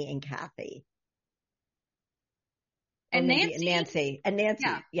 Jeannie, and Kathy. And Nancy. And Nancy.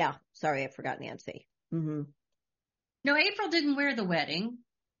 Yeah. Sorry, I forgot Nancy. Mm-hmm. No, April didn't wear the wedding.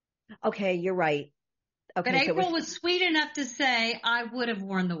 Okay, you're right. Okay, but April was sweet enough to say, I would have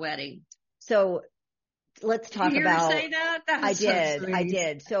worn the wedding. So let's talk about. Did you hear her say that? That was I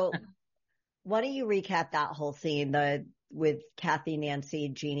did. So why don't you recap that whole scene, with Kathy, Nancy,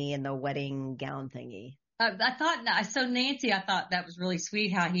 Jeannie, and the wedding gown thingy? Nancy, I thought that was really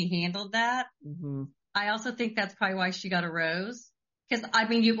sweet how he handled that. Mm-hmm. I also think that's probably why she got a rose. Because,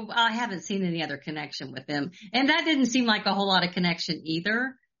 I haven't seen any other connection with them. And that didn't seem like a whole lot of connection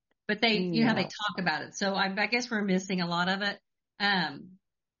either. But they talk about it. So I guess we're missing a lot of it.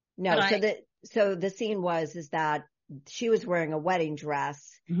 So the scene is that she was wearing a wedding dress,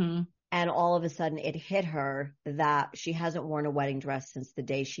 mm-hmm. and all of a sudden it hit her that she hasn't worn a wedding dress since the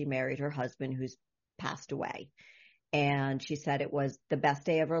day she married her husband, who's passed away. And she said it was the best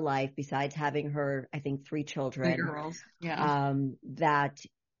day of her life, besides having her, I think, 3 children. 3 girls. Yeah. That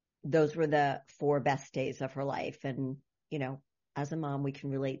those were the 4 best days of her life. And, as a mom, we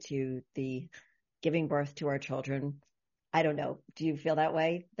can relate to the giving birth to our children. I don't know. Do you feel that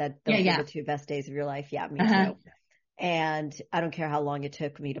way? That those are the 2 best days of your life? Yeah, me too. And I don't care how long it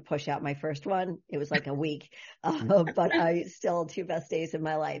took me to push out my first one. It was like a week, but I still 2 best days of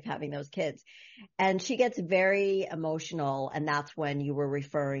my life having those kids. And she gets very emotional. And that's when you were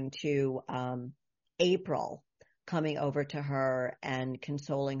referring to April coming over to her and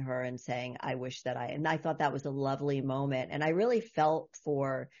consoling her and saying, and I thought that was a lovely moment. And I really felt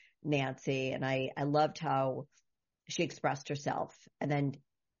for Nancy, and I loved how she expressed herself. And then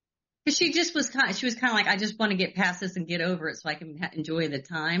she was kind of like, I just want to get past this and get over it so I can enjoy the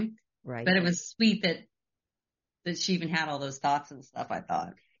time. Right. But it was sweet that she even had all those thoughts and stuff, I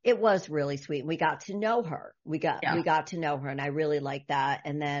thought. It was really sweet. We got to know her. We got to know her, and I really liked that.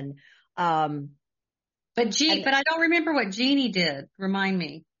 And then, but I don't remember what Jeannie did. Remind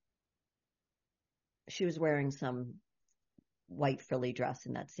me. She was wearing some white frilly dress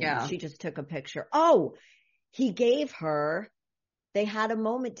in that scene. Yeah. She just took a picture. They had a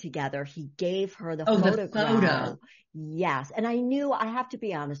moment together. He gave her the photograph. The photo. Yes. And I have to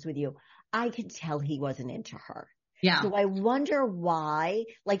be honest with you, I could tell he wasn't into her. Yeah. So I wonder why,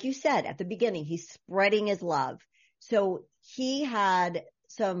 like you said at the beginning, he's spreading his love. So he had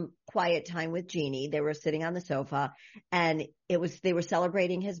some quiet time with Jeannie. They were sitting on the sofa, and they were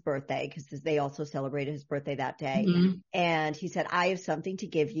celebrating his birthday, because they also celebrated his birthday that day. Mm-hmm. And he said, I have something to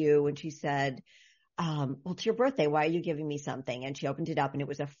give you. And she said, well, it's your birthday. Why are you giving me something? And she opened it up, and it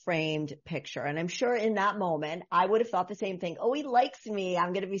was a framed picture. And I'm sure in that moment, I would have thought the same thing. Oh, he likes me.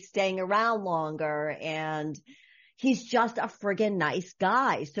 I'm going to be staying around longer. And he's just a friggin' nice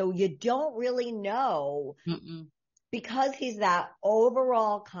guy. So you don't really know. Mm-mm. Because he's that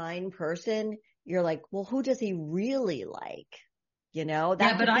overall kind person. You're like, well, who does he really like?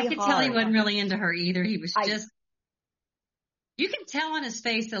 But I could tell he wasn't really into her either. He was you can tell on his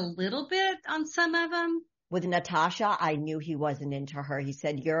face a little bit on some of them. With Natasha, I knew he wasn't into her. He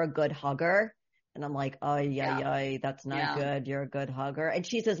said, you're a good hugger. And I'm like, oh, yeah, that's not good. You're a good hugger. And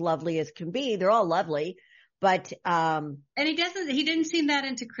she's as lovely as can be. They're all lovely. But, and he didn't seem that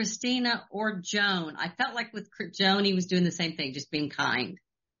into Christina or Joan. I felt like with Joan, he was doing the same thing, just being kind.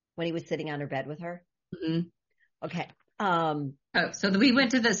 When he was sitting on her bed with her? Mm-hmm. Okay. So we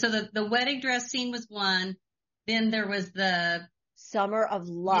went to the wedding dress scene was one. Then there was the Summer of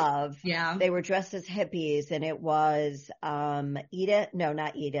Love. Yeah. They were dressed as hippies, and it was, Edith. No,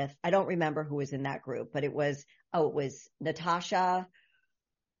 not Edith. I don't remember who was in that group, but it was Natasha.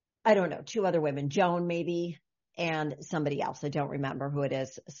 I don't know, 2 other women, Joan maybe, and somebody else. I don't remember who it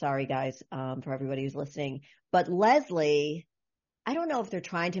is. Sorry, guys, for everybody who's listening. But Leslie, I don't know if they're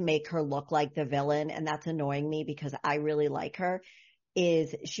trying to make her look like the villain, and that's annoying me because I really like her.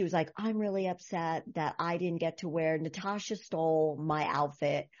 She was like, I'm really upset that I didn't get to wear, Natasha stole my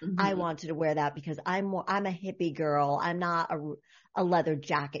outfit. Mm-hmm. I wanted to wear that because I'm a hippie girl. I'm not a leather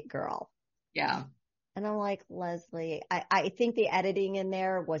jacket girl. Yeah. And I'm like, Leslie, I think the editing in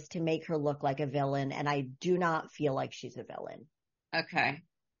there was to make her look like a villain, and I do not feel like she's a villain. Okay.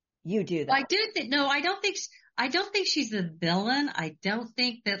 You do Well, I though. do think, no, I don't think she's a villain. I don't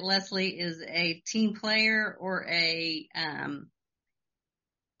think that Leslie is a team player or I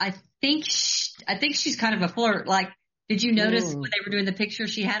think she's kind of a flirt. Like, did you notice when Mm. they were doing the picture,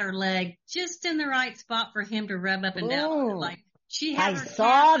 she had her leg just in the right spot for him to rub up and down on it. Mm. Like, she had I her calf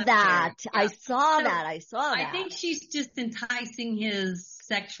saw up that. there. I Yeah. saw So that. I saw I that. think she's just enticing his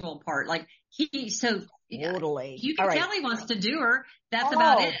sexual part. Like so yeah, Totally. you All can right. tell he wants to do her. That's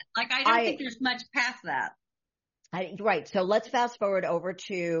about it. Oh, Like, I don't think I, there's much past that. right. So let's fast forward over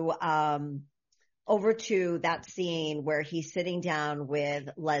to that scene where he's sitting down with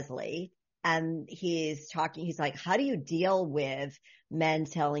Leslie and he's talking. He's like, how do you deal with men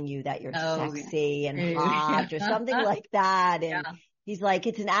telling you that you're Oh, yeah. sexy and Yeah. hot or something like that? And Yeah. he's like,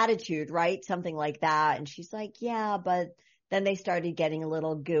 it's an attitude, right? Something like that. And she's like, yeah, but then they started getting a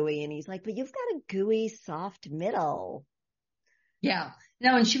little gooey. And he's like, but you've got a gooey, soft middle. Yeah.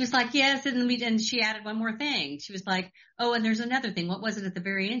 No, and she was like, yes, and she added one more thing. She was like, oh, and there's another thing. What was it at the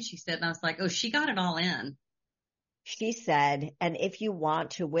very end? She said, and I was like, oh, she got it all in. She said, and if you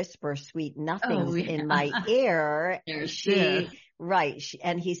want to whisper sweet Oh, nothings in my yeah. ear, There's this. right.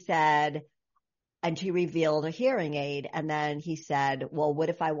 And he said, and she revealed a hearing aid. And then he said, well, what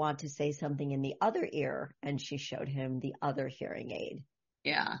if I want to say something in the other ear? And she showed him the other hearing aid.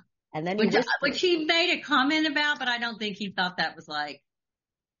 Yeah. And then he Which whispered. he made a comment about, but I don't think he thought that was like,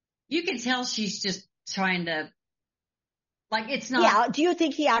 you can tell she's just trying to, like, it's not, Yeah. Do you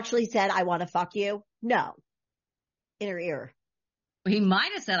think he actually said, I want to fuck you? No. In her ear. he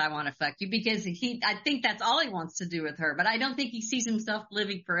might have said, I want to fuck you because I think that's all he wants to do with her, but I don't think he sees himself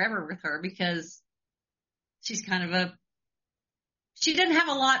living forever with her because she's kind of she doesn't have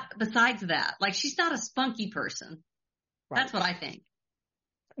a lot besides that. Like, she's not a spunky person. That's Right. what I think.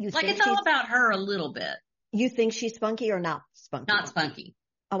 You Like, think it's all about her a little bit, you think she's spunky or not spunky? not spunky.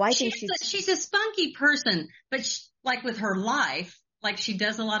 Oh, I think she's, She's a spunky person, but like with her life, like she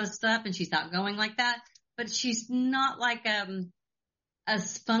does a lot of stuff and she's not going like that, but she's not like, a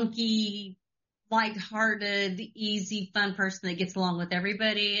spunky, lighthearted, easy, fun person that gets along with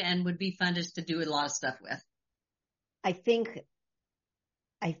everybody and would be fun just to do a lot of stuff with. I think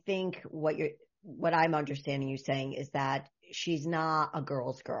what I'm understanding you saying is that she's not a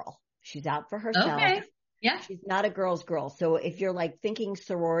girl's girl. She's out for herself. Okay. Yeah. She's not a girl's girl. So if you're like thinking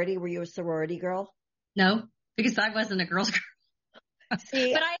sorority, were you a sorority girl? No, because I wasn't a girl's girl.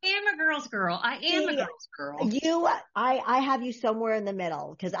 See, But I am a girl's girl. I am a see, girl's girl. I have you somewhere in the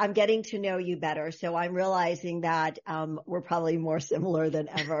middle because I'm getting to know you better. So I'm realizing that, we're probably more similar than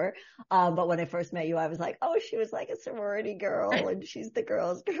ever. But when I first met you, I was like, oh, she was like a sorority girl and she's the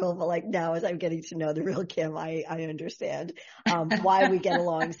girl's girl. But like now as I'm getting to know the real Kim, I understand, why we get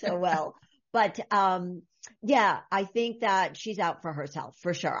along so well. But, yeah, I think that she's out for herself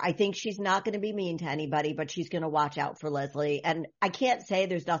for sure. I think she's not going to be mean to anybody, but she's going to watch out for Leslie. And I can't say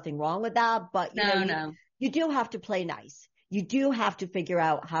there's nothing wrong with that, but No. you do have to play nice. You do have to figure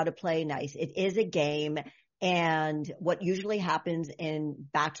out how to play nice. It is a game. And what usually happens in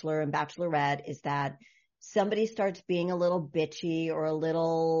Bachelor and Bachelorette is that somebody starts being a little bitchy or a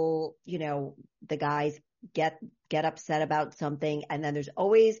little, the guys get upset about something. And then there's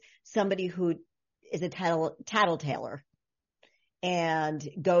always somebody who is a tattletailer and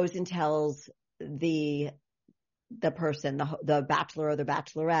goes and tells the person, the bachelor or the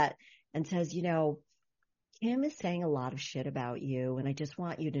bachelorette, and says, Kim is saying a lot of shit about you. And I just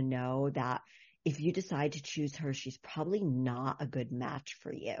want you to know that if you decide to choose her, she's probably not a good match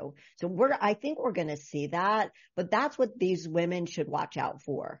for you. So I think we're going to see that, but that's what these women should watch out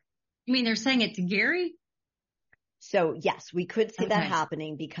for. You mean they're saying it to Gerry? So yes, we could see that Okay.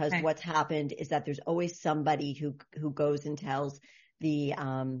 happening because Okay. what's happened is that there's always somebody who goes and tells the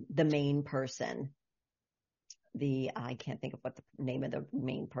main person. I can't think of what the name of the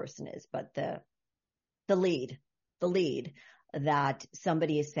main person is, but the lead that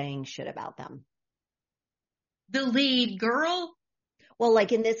somebody is saying shit about them. The lead girl? Well,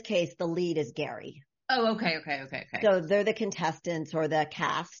 like in this case, the lead is Gerry. Oh, okay. So they're the contestants or the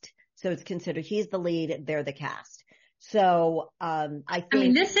cast. So it's considered he's the lead, they're the cast. So I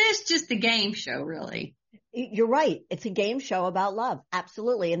think this is just a game show, really. you're right. It's a game show about love.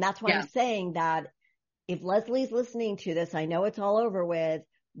 Absolutely. And that's why I'm saying that if Leslie's listening to this, I know it's all over with,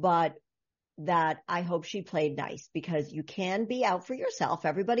 but that I hope she played nice because you can be out for yourself.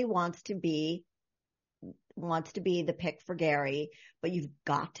 Everybody wants to be the pick for Gerry, but you've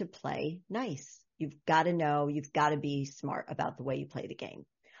got to play nice. You've got to know, you've got to be smart about the way you play the game.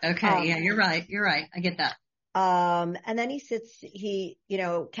 Okay. Yeah, you're right. You're right. I get that. And then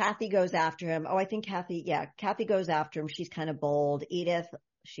Kathy goes after him. Oh, I think Kathy goes after him. She's kind of bold. Edith,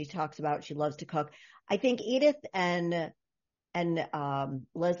 she talks about she loves to cook. I think Edith and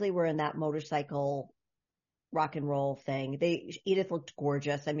Leslie were in that motorcycle rock and roll thing. Edith looked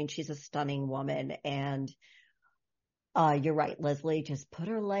gorgeous. I mean, she's a stunning woman. And you're right. Leslie just put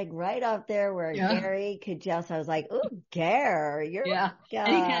her leg right up there where Gerry could I was like, ooh, Gerry, you're And he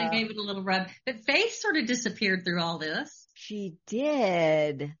kind of gave it a little rub. But Faith sort of disappeared through all this. She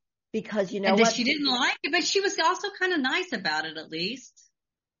did. Because you know and what? She didn't like it, but she was also kind of nice about it, at least.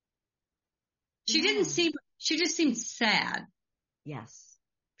 She just seemed sad. Yes,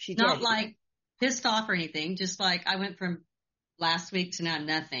 she did. Not like pissed off or anything, just like I went from last week to now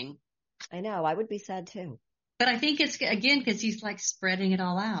nothing. I know. I would be sad too. But I think it's, again, because he's like spreading it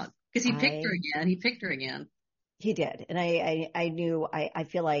all out. Because he picked her again. He picked her again. He did. And I knew, I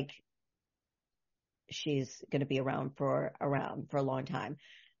feel like she's going to be around for a long time.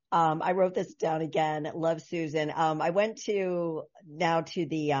 I wrote this down again. Love Susan. I went to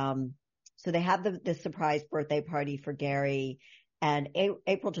the, so they have the surprise birthday party for Gerry, and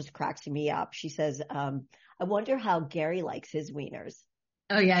April just cracks me up. She says, I wonder how Gerry likes his wieners.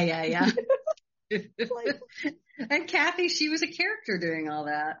 Oh, yeah. And Kathy, she was a character doing all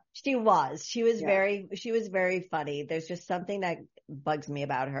that. She was very funny. There's just something that bugs me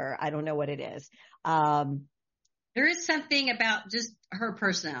about her. I don't know what it is. There is something about just her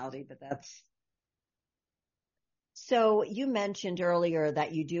personality, but that's. So you mentioned earlier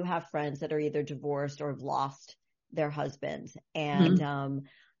that you do have friends that are either divorced or have lost their husbands. And,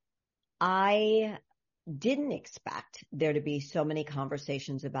 I didn't expect there to be so many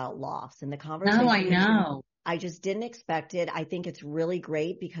conversations about loss, and the conversation. No, I know. I just didn't expect it. I think it's really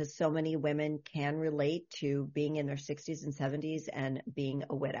great because so many women can relate to being in their 60s and 70s and being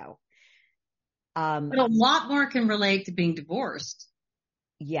a widow. But a lot more can relate to being divorced.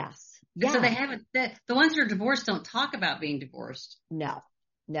 Yes. Yeah. So they haven't, the ones that are divorced don't talk about being divorced. No,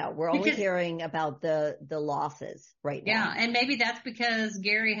 we're only hearing about the losses right now. Yeah. And maybe that's because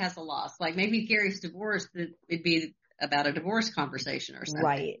Gerry has a loss. Like maybe if Gary's divorced, it'd be about a divorce conversation or something.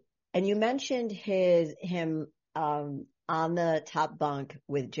 Right. And you mentioned him on the top bunk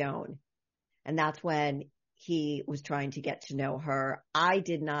with Joan. And that's when he was trying to get to know her.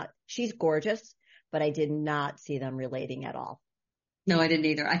 She's gorgeous, but I did not see them relating at all. No, I didn't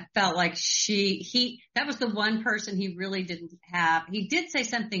either. I felt like that was the one person he really didn't have. He did say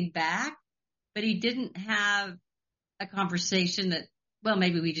something back, but he didn't have a conversation that, well,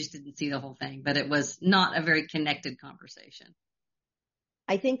 maybe we just didn't see the whole thing, but it was not a very connected conversation.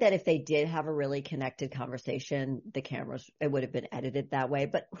 I think that if they did have a really connected conversation, it would have been edited that way,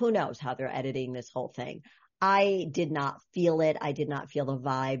 but who knows how they're editing this whole thing. I did not feel it. I did not feel the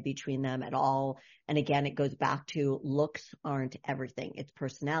vibe between them at all. And again, it goes back to looks aren't everything. It's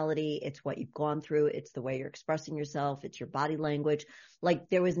personality. It's what you've gone through. It's the way you're expressing yourself. It's your body language. Like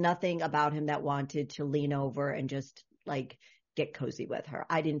there was nothing about him that wanted to lean over and just like get cozy with her.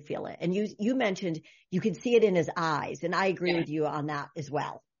 I didn't feel it. And you mentioned you can see it in his eyes. And I agree with you on that as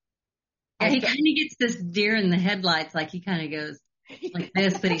well. Yeah, he kind of gets this deer in the headlights. Like he kind of goes like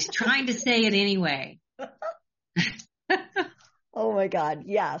this, but he's trying to say it anyway. Oh my God.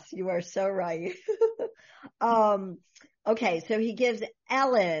 Yes, you are so right. Okay. So he gives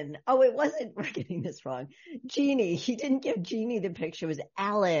Ellen. Oh, we're getting this wrong. Jeannie. He didn't give Jeannie the picture. It was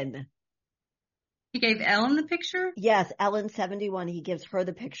Ellen. He gave Ellen the picture? Yes. Ellen 71. He gives her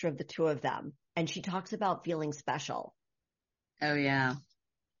the picture of the two of them. And she talks about feeling special. Oh yeah.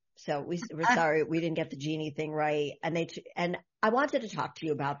 So we're sorry we didn't get the Jeannie thing right. And I wanted to talk to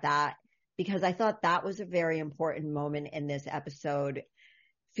you about that, because I thought that was a very important moment in this episode.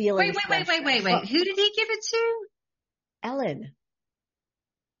 Wait. Who did he give it to? Ellen.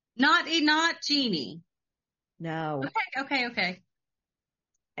 Not Jeannie. No. Okay.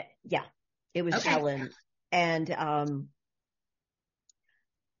 Yeah, it was Ellen. And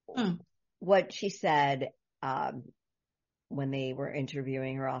what she said when they were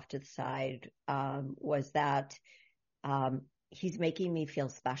interviewing her off to the side was that he's making me feel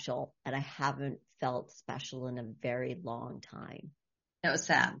special, and I haven't felt special in a very long time. That was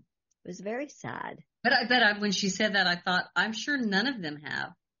sad. It was very sad. But I bet when she said that, I thought, I'm sure none of them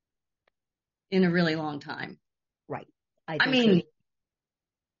have in a really long time. Right. I mean,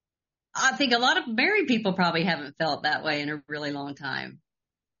 I think a lot of married people probably haven't felt that way in a really long time.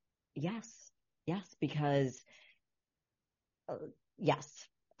 Yes, because, yes.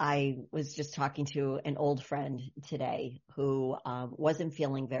 I was just talking to an old friend today who wasn't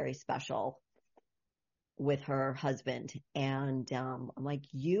feeling very special with her husband. And I'm like,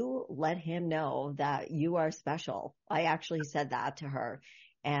 you let him know that you are special. I actually said that to her,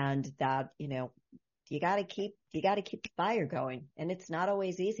 and that, you got to keep the fire going. And it's not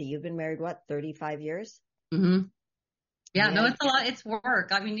always easy. You've been married, what, 35 years? Mm-hmm. Yeah, no, it's a lot. It's work.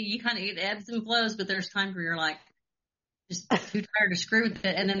 I mean, you kind of, it ebbs and flows, but there's times where you're like, just too tired to screw with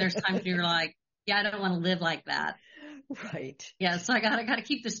it. And then there's times where you're like, yeah, I don't want to live like that. Right. Yeah. So I gotta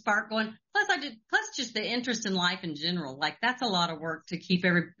keep the spark going. Plus just the interest in life in general. Like that's a lot of work to keep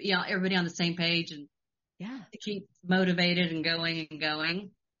everybody on the same page and to keep motivated and going and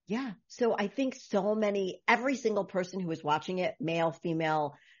going. Yeah. So I think every single person who is watching it, male,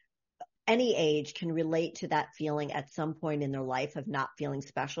 female, any age, can relate to that feeling at some point in their life of not feeling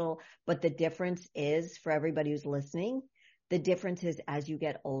special. But the difference is, for everybody who's listening, the difference is, as you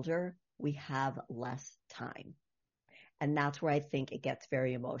get older, we have less time. And that's where I think it gets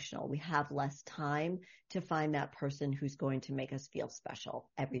very emotional. We have less time to find that person who's going to make us feel special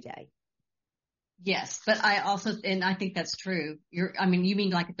every day. Yes, but I think that's true. You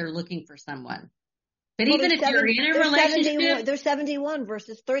mean like if they're looking for someone. But even if you're in a relationship, they're 71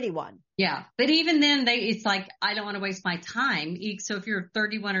 versus 31. Yeah. But even then it's like, I don't want to waste my time. So if you're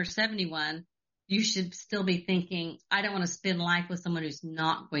 31 or 71, you should still be thinking, I don't want to spend life with someone who's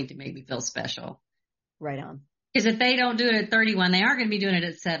not going to make me feel special. Right on. Because if they don't do it at 31, they aren't going to be doing it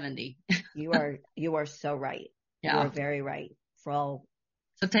at 70. You are so right. Yeah. You are very right. So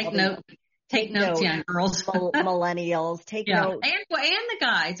take note. Take notes, young girls. Millennials, take note. And the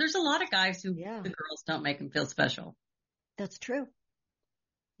guys. There's a lot of guys who the girls don't make them feel special. That's true.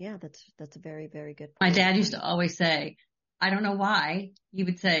 Yeah, that's a very, very good point. My dad used to always say, I don't know why, he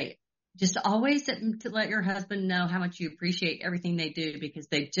would say, just always to let your husband know how much you appreciate everything they do, because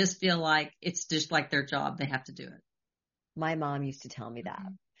they just feel like it's just like their job. They have to do it. My mom used to tell me that.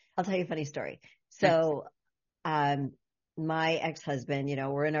 I'll tell you a funny story. So, my ex-husband,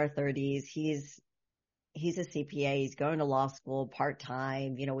 we're in our 30s. He's a CPA. He's going to law school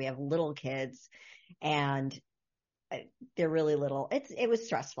part-time. We have little kids, and they're really little. It was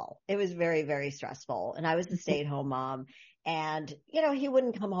stressful. It was very, very stressful. And I was the stay-at-home mom, and, he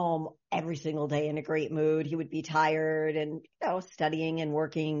wouldn't come home every single day in a great mood. He would be tired and, studying and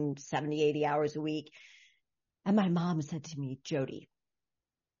working 70, 80 hours a week. And my mom said to me, Jody,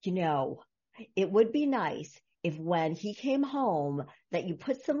 it would be nice if when he came home that you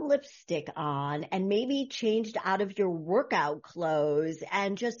put some lipstick on and maybe changed out of your workout clothes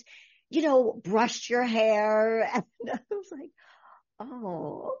and just, brushed your hair. And I was like,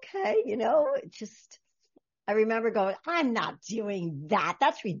 oh, okay. I remember going, I'm not doing that.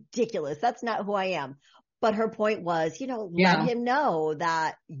 That's ridiculous. That's not who I am. But her point was, let him know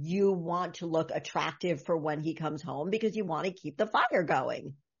that you want to look attractive for when he comes home, because you want to keep the fire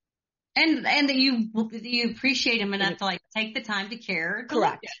going. And that you appreciate him enough to take the time to care.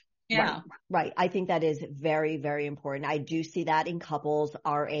 Correct. Yeah. Right. I think that is very, very important. I do see that in couples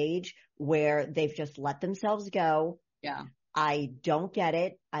our age where they've just let themselves go. Yeah. I don't get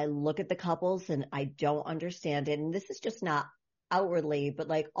it. I look at the couples and I don't understand it. And this is just not outwardly, but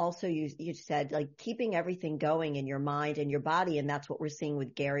also you said keeping everything going in your mind and your body. And that's what we're seeing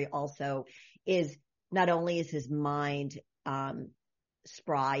with Gerry also, is not only is his mind,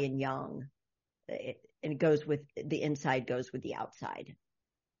 spry and young, and it goes with the inside goes with the outside.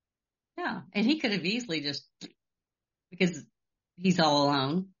 Yeah. And he could have easily just, because he's all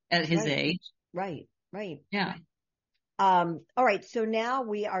alone at his age. Right. Yeah. All right. So now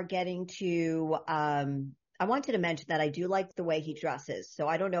we are getting to, I wanted to mention that I do like the way he dresses. So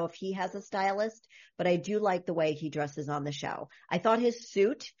I don't know if he has a stylist, but I do like the way he dresses on the show. I thought his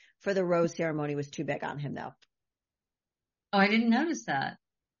suit for the rose ceremony was too big on him, though. Oh, I didn't notice that.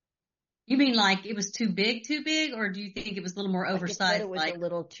 You mean it was too big, or do you think it was a little more oversized? It was a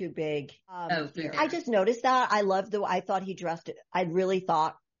little too big. Fair. I just noticed that. I thought he dressed, I really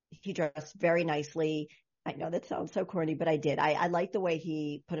thought he dressed very nicely. I know that sounds so corny, but I did. I like the way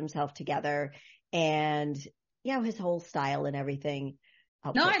he put himself together, and, his whole style and everything.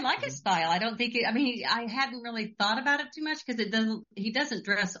 No, I like his style. I don't think I hadn't really thought about it too much, because he doesn't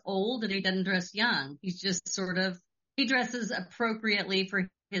dress old and he doesn't dress young. He's just he dresses appropriately for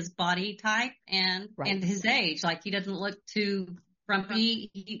his body type and his age. He doesn't look too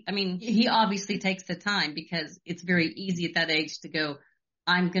frumpy. He obviously takes the time, because it's very easy at that age to go,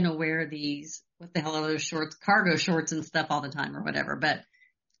 I'm going to wear these, what the hell are those shorts, cargo shorts and stuff all the time or whatever. But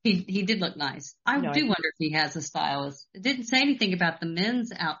he did look nice. I do wonder if he has a stylist. It didn't say anything about the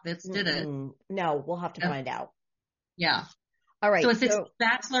men's outfits, did it? No, we'll have to find out. Yeah. All right. So if it's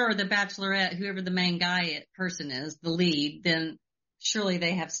Bachelor or the Bachelorette, whoever the main person is, the lead, then surely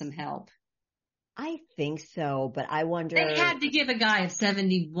they have some help. I think so, but I wonder. They had to give a guy of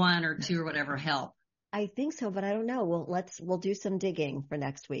 71 or 2 or whatever help. I think so, but I don't know. We'll do some digging for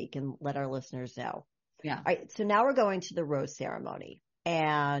next week and let our listeners know. Yeah. All right. So now we're going to the rose ceremony,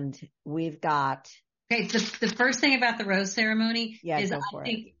 and we've got. Okay. The first thing about the rose ceremony is I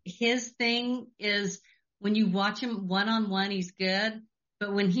think his thing is when you watch him one-on-one, he's good.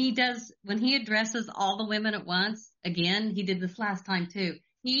 But when he addresses all the women at once, again, he did this last time too.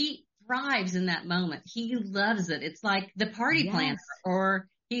 He thrives in that moment. He loves it. It's like the party planner, or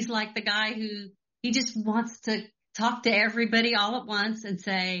he's like the guy who he just wants to talk to everybody all at once and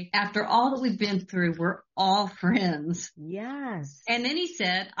say, after all that we've been through, we're all friends. Yes. And then he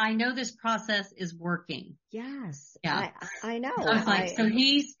said, I know this process is working. Yes. Yeah. I know. I was like, so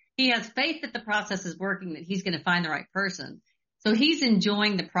he has faith that the process is working, that he's going to find the right person. So he's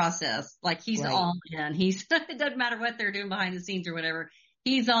enjoying the process. Like he's all in. It doesn't matter what they're doing behind the scenes or whatever.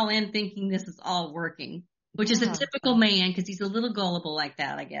 He's all in thinking this is all working, which is a typical man because he's a little gullible like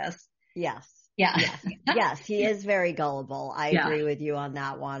that, I guess. Yes. Yeah. Yes, he is very gullible. I agree with you on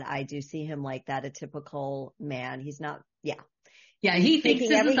that one. I do see him like that, a typical man. He's not, Yeah, he thinks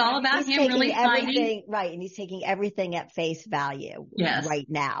this is all about him really fighting. Right, and he's taking everything at face value right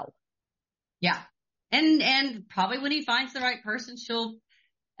now. Yeah. And probably when he finds the right person,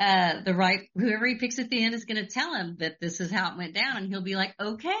 whoever he picks at the end is going to tell him that this is how it went down. And he'll be like,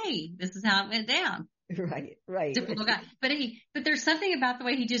 okay, this is how it went down. Right. Typical guy. But there's something about the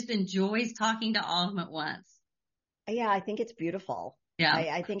way he just enjoys talking to all of them at once. Yeah, I think it's beautiful. Yeah.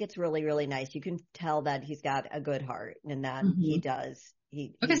 I think it's really, really nice. You can tell that he's got a good heart and that he does.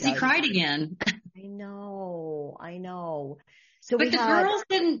 Because he cried again. I know. So but I'm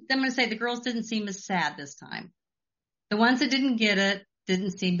going to say the girls didn't seem as sad this time. The ones that didn't get it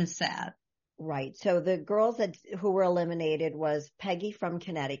didn't seem as sad. Right. So the girls who were eliminated was Peggy from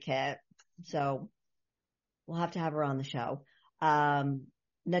Connecticut. So we'll have to have her on the show.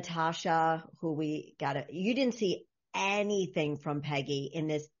 Natasha, you didn't see anything from Peggy in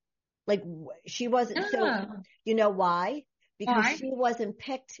this. Like she wasn't. So you know why? Because she wasn't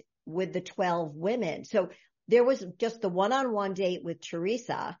picked with the 12 women. So there was just the one-on-one date with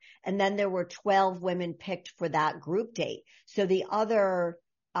Teresa, and then there were 12 women picked for that group date. So the other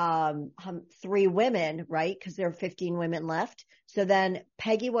 3 women, right? Because there are 15 women left. So then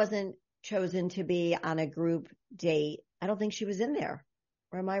Peggy wasn't chosen to be on a group date. I don't think she was in there.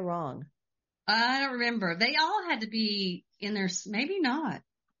 Or am I wrong? I don't remember. They all had to be in there. Maybe not.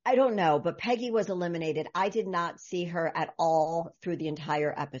 I don't know, but Peggy was eliminated. I did not see her at all through the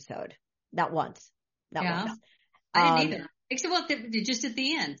entire episode. Not once. Once. I didn't either. Except just at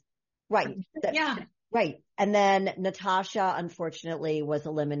the end. Right. Right. And then Natasha, unfortunately, was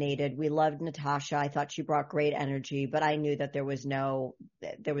eliminated. We loved Natasha. I thought she brought great energy, but I knew that there was no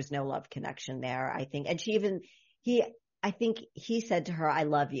love connection there, I think. And I think he said to her, I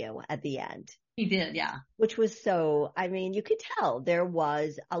love you at the end. He did, yeah. Which was you could tell there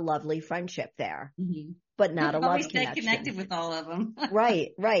was a lovely friendship there, but not a love connection. Stay connected with all of them.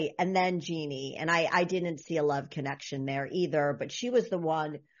 Right. And then Jeannie, and I didn't see a love connection there either, but she was the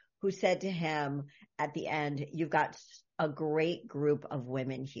one who said to him at the end, you've got a great group of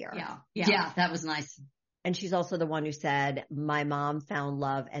women here. Yeah, that was nice. And she's also the one who said, my mom found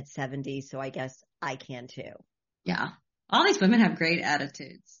love at 70, so I guess I can too. Yeah. All these women have great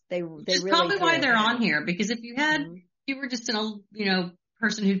attitudes. They really probably why they're on here, because if you were just an old,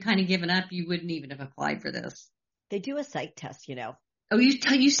 person who'd kind of given up, you wouldn't even have applied for this. They do a psych test, Oh,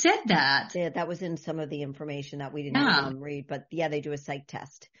 you said that. Yeah, that was in some of the information that we didn't read, but they do a psych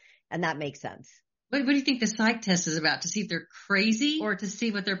test, and that makes sense. What do you think the psych test is about? To see if they're crazy or to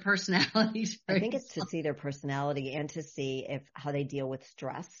see what their personalities are? I think it's to see their personality and to see how they deal with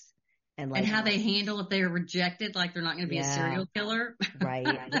stress. And how they handle if they are rejected, like they're not going to be a serial killer.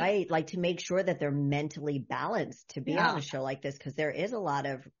 Right. Like to make sure that they're mentally balanced to be on a show like this, because there is a lot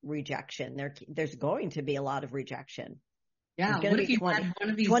of rejection. There's going to be a lot of rejection. Yeah. What if you had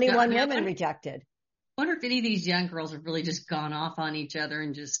 21 women rejected? I wonder if any of these young girls have really just gone off on each other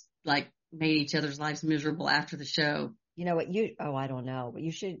and just like made each other's lives miserable after the show. You know what? I don't know, but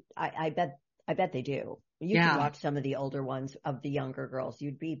you should. I bet they do. You can watch some of the older ones of the younger girls.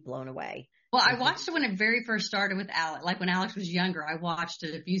 You'd be blown away. Well, I watched it when it very first started with Alex. Like when Alex was younger, I watched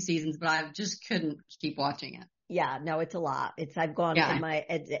it a few seasons, but I just couldn't keep watching it. Yeah, no, it's a lot. I've gone in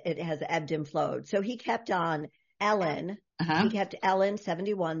it has ebbed and flowed. So he kept on Ellen. He kept Ellen,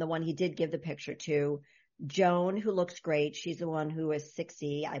 71, the one he did give the picture to. Joan, who looks great. She's the one who is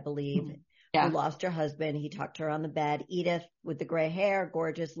 60, I believe. Who lost her husband. He talked to her on the bed. Edith with the gray hair,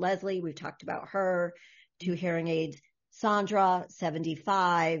 gorgeous. Leslie, we've talked about her. 2 hearing aids. Sandra,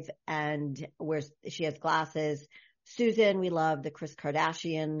 75, and she has glasses. Susan, we love the Kris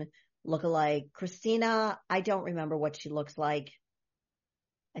Kardashian lookalike. Christina, I don't remember what she looks like.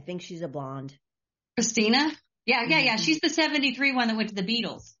 I think she's a blonde. Christina? Yeah. She's the 73 one that went to the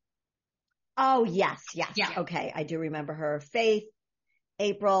Beatles. Oh, yes. Yeah. Okay, I do remember her. Faith,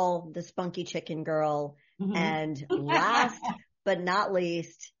 April, the spunky chicken girl, and last but not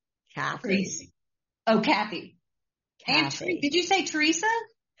least, Kathy. Oh, Kathy. And did you say Teresa?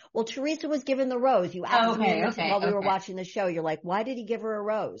 Well, Teresa was given the rose. You asked me while we were watching the show. You're like, why did he give her a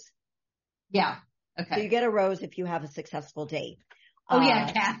rose? Yeah. Okay. So you get a rose if you have a successful date. Oh,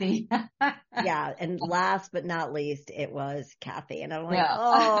 yeah, Kathy. Yeah. And last but not least, it was Kathy. And I'm like,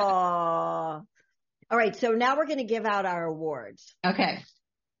 oh. All right. So now we're going to give out our awards. Okay.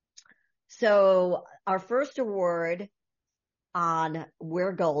 So our first award on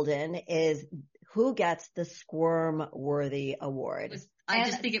We're Golden is who gets the Squirm Worthy Award. I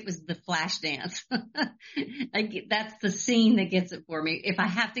just think it was the flash dance. That's the scene that gets it for me. If I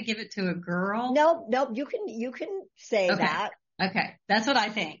have to give it to a girl. Nope. You can say that. Okay. That's what I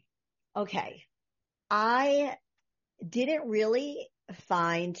think. Okay. I didn't really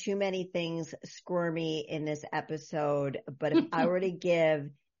find too many things squirmy in this episode, but if I were to give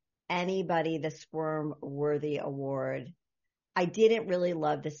anybody the Squirm Worthy Award, I didn't really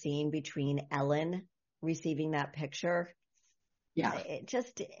love the scene between Ellen receiving that picture. Yeah.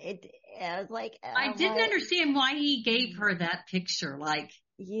 I was like, I didn't understand why he gave her that picture. Like,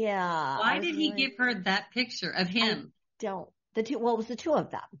 yeah. Why did he give her that picture of him? It was the two of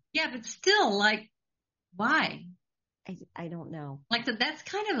them. Yeah, but still, like, why? I don't know. Like that's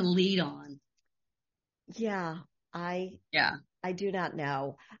kind of a lead on. Yeah. I do not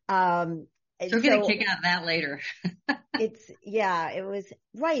know. So we're going to kick out that later. It was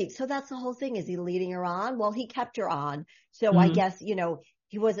right. So that's the whole thing. Is he leading her on? Well, he kept her on. So I guess,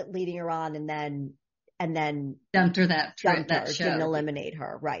 he wasn't leading her on and then dumped her that show. Didn't eliminate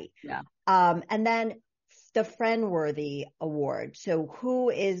her. Right. Yeah. And then the Friendworthy Award. So who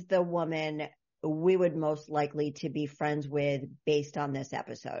is the woman we would most likely to be friends with based on this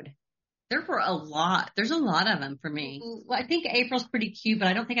episode? There were a lot. There's a lot of them for me. Well, I think April's pretty cute, but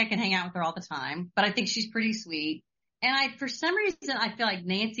I don't think I can hang out with her all the time. But I think she's pretty sweet. And for some reason, I feel like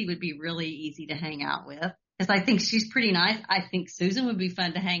Nancy would be really easy to hang out with because I think she's pretty nice. I think Susan would be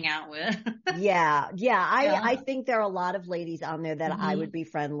fun to hang out with. Yeah. I think there are a lot of ladies on there that I would be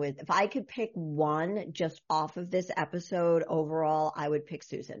friend with. If I could pick one just off of this episode overall, I would pick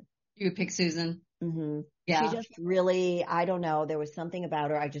Susan. You would pick Susan? Mm-hmm. Yeah. She just really, I don't know. There was something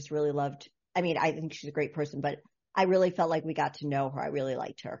about her I just really loved. I mean, I think she's a great person, but I really felt like we got to know her. I really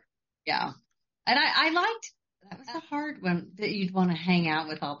liked her. Yeah. And I liked, that was a hard one that you'd want to hang out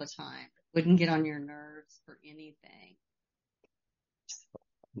with all the time. Wouldn't get on your nerves for anything.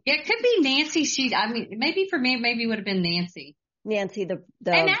 Yeah, it could be Nancy. Maybe for me, maybe it would have been Nancy. Nancy, the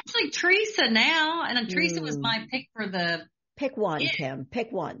and actually Teresa now, and Teresa was my pick for the. Pick one, Kim.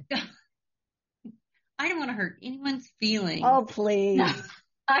 Pick one. I don't want to hurt anyone's feelings. Oh, please.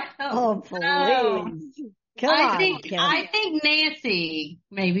 I don't. Oh, please. No. Come on, Kim. I think Nancy.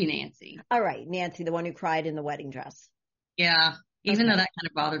 Maybe Nancy. All right, Nancy, the one who cried in the wedding dress. Yeah, even though that kind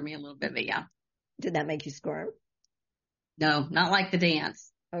of bothered me a little bit, but yeah. Did that make you squirm? No, not like the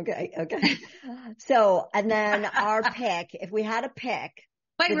dance. Okay. So, and then our pick, if we had a pick.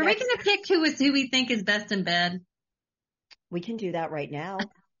 Wait, were we going to pick who we think is best in bed? We can do that right now.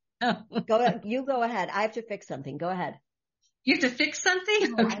 Oh. You go ahead. I have to fix something. Go ahead. You have to fix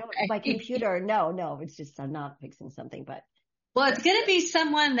something? No, okay. My computer. No, it's just I'm not fixing something, but. Well, it's going to be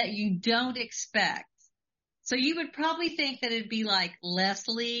someone that you don't expect. So you would probably think that it'd be like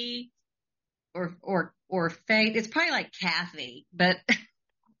Leslie or Faith. It's probably like Kathy, but.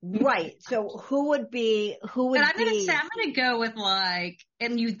 Right. So who would be? I'm going to go with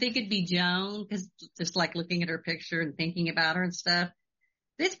and you'd think it'd be Joan because just like looking at her picture and thinking about her and stuff.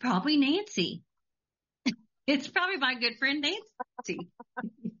 It's probably Nancy. It's probably my good friend Nancy.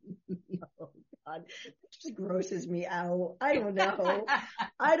 Oh God, it just grosses me out. I don't know.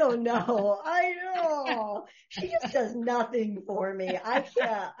 I know. She just does nothing for me. I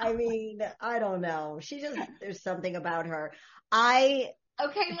can't. I mean, I don't know. There's something about her.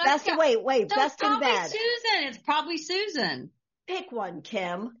 Okay, let's go. Wait, so best in bed. Susan. It's probably Susan. Pick one,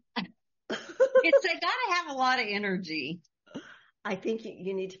 Kim. They gotta have a lot of energy. I think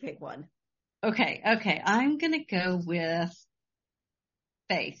you need to pick one. Okay. I'm gonna go with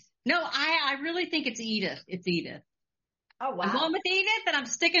Faith. No, I really think it's Edith. It's Edith. Oh wow. I'm going with Edith and I'm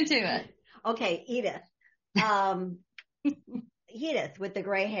sticking to it. Okay, Edith. Edith with the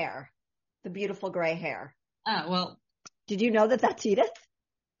gray hair. The beautiful gray hair. Oh, well, Did you know that that's Edith?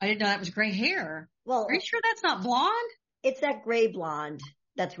 I didn't know that was gray hair. Well, are you sure that's not blonde? It's that gray blonde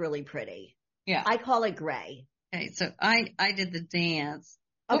that's really pretty. Yeah. I call it gray. Okay, so I did the dance.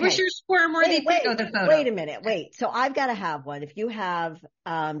 What was your squirm-worthy wait, the photo? Wait a minute. Wait. So I've got to have one. If you have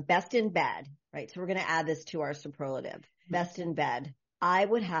best in bed, right? So we're going to add this to our superlative. Best in bed. I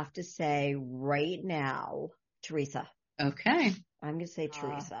would have to say right now, Teresa. Okay. I'm going to say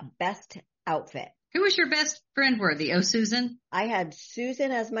Teresa. Best outfit. Who was your best friend worthy? Oh, Susan? I had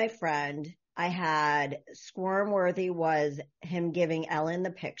Susan as my friend. I had Squirm-worthy was him giving Ellen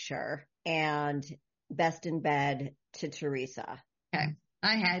the picture, and best in bed to Teresa. Okay.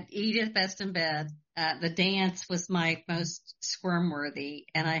 I had Edith best in bed. The dance was my most squirm-worthy,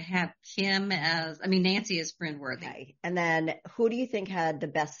 and I have Nancy as friend-worthy. Okay. And then who do you think had the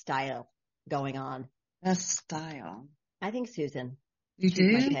best style going on? Best style? I think Susan. She's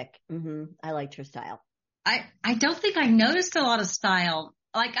do? My pick. Mm-hmm. I liked her style. I don't think I noticed a lot of style.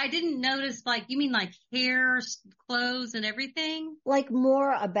 Like, I didn't notice, like, you mean like hair, clothes, and everything? Like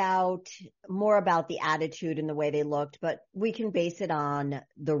more about the attitude and the way they looked, but we can base it on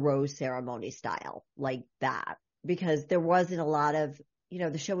the rose ceremony style, like that. Because there wasn't a lot of,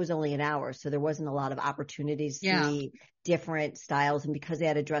 the show was only an hour, so there wasn't a lot of opportunities to see different styles. And because they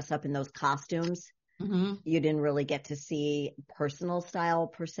had to dress up in those costumes, you didn't really get to see personal style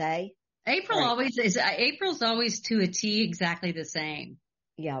per se. April's always to a T exactly the same.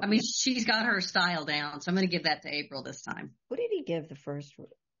 Yeah. I mean, she's got her style down, so I'm going to give that to April this time. Who did he give the first?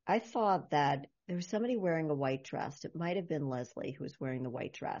 I thought that there was somebody wearing a white dress. It might have been Leslie who was wearing the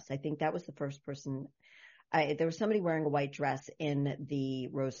white dress. I think that was the first person. There was somebody wearing a white dress in the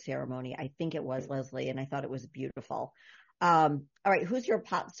rose ceremony. I think it was Leslie, and I thought it was beautiful. All right. Who's your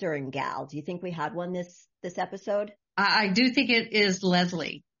pot stirring gal? Do you think we had one this episode? I do think it is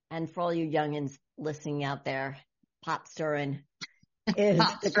Leslie. And for all you youngins listening out there, pot stirring is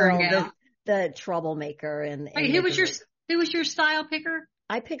the girl, the troublemaker. Who was your style picker?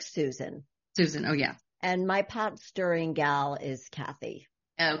 I picked Susan. Susan. Oh yeah. And my pot stirring gal is Kathy.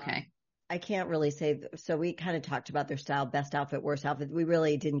 Okay. I can't really say. So we kind of talked about their style, best outfit, worst outfit. We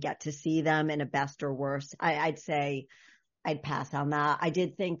really didn't get to see them in a best or worst. I'd say I'd pass on that. I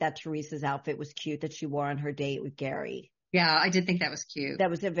did think that Teresa's outfit was cute that she wore on her date with Gerry. Yeah, I did think that was cute. That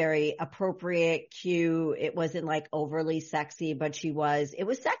was a very appropriate, cute. It wasn't like overly sexy, but it was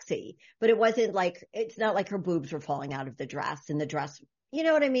sexy, but it wasn't like, it's not like her boobs were falling out of the dress and the dress, you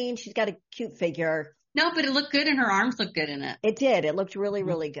know what I mean? She's got a cute figure. No, but it looked good and her arms looked good in it. It did. It looked really,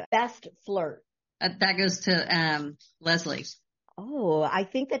 really good. Best flirt. That goes to, Leslie. Oh, I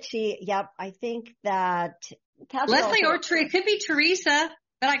think that Leslie or it could be Teresa,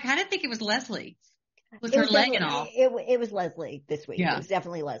 but I kind of think it was Leslie. With her leg and all. It was Leslie this week. Yeah. It was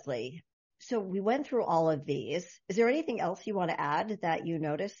definitely Leslie. So we went through all of these. Is there anything else you want to add that you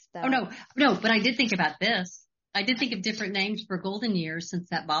noticed? Oh, no, but I did think about this. I did think of different names for golden years since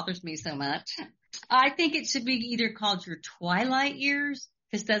that bothers me so much. I think it should be either called your twilight years,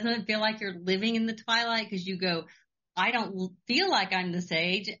 because doesn't it feel like you're living in the twilight? Because you go, I don't feel like I'm this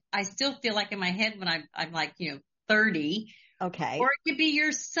age. I still feel like in my head when I'm like, 30. Okay. Or it could be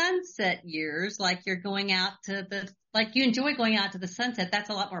your sunset years, like you're going out like you enjoy going out to the sunset. That's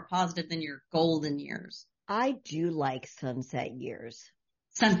a lot more positive than your golden years. I do like sunset years.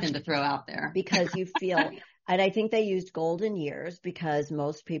 Something to throw out there. Because you feel, and I think they used golden years because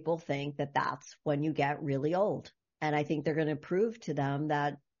most people think that that's when you get really old. And I think they're going to prove to them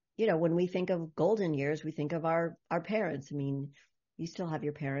that, when we think of golden years, we think of our parents. I mean, you still have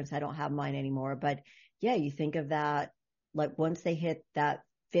your parents. I don't have mine anymore, but yeah, you think of that. Like once they hit that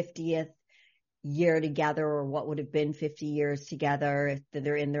 50th year together, or what would have been 50 years together, if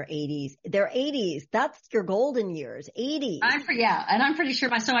they're in their 80s. Their 80s, that's your golden years, 80s. And I'm pretty sure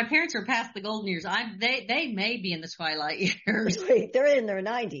my parents are past the golden years. They may be in the twilight years. Wait, they're in their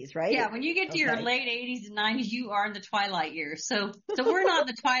 90s, right? Yeah, when you get to your late 80s and 90s, you are in the twilight years. So we're not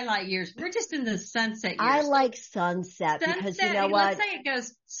in the twilight years. We're just in the sunset years. I like sunset because you know what? Let's say it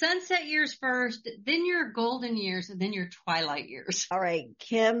goes sunset years first, then your golden years, and then your twilight years. All right,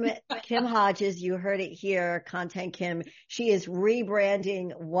 Kim Hodges. You heard it here, Content Kim. She is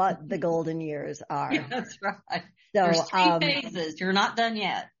rebranding what the golden years are. Yeah, that's right. So, there's 3 phases. You're not done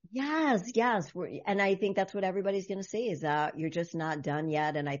yet. Yes. And I think that's what everybody's going to see is that you're just not done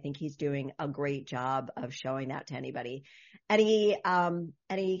yet. And I think he's doing a great job of showing that to anybody. Any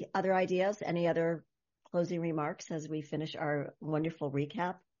other ideas? Any other closing remarks as we finish our wonderful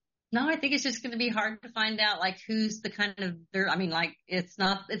recap? No, I think it's just going to be hard to find out like who's the kind of it's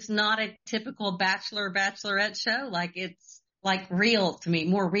not a typical bachelorette show. Like it's like real to me,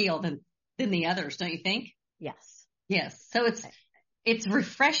 more real than the others, don't you think? Yes. Yes. So it's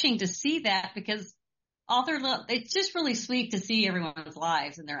refreshing to see that because it's just really sweet to see everyone's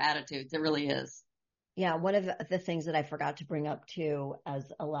lives and their attitudes. It really is. Yeah. One of the things that I forgot to bring up too, as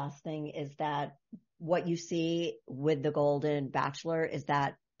a last thing, is that what you see with the Golden Bachelor is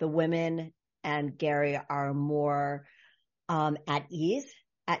that the women and Gerry are more at ease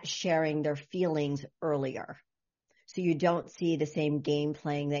at sharing their feelings earlier. So you don't see the same game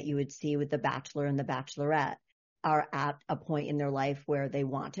playing that you would see with the Bachelor and the Bachelorette are at a point in their life where they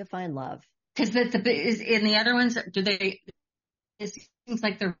want to find love. Because in the other ones, it seems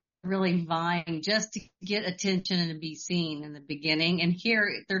like they're really vying just to get attention and to be seen in the beginning. And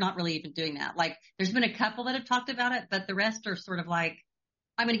here, they're not really even doing that. Like, there's been a couple that have talked about it, but the rest are sort of like,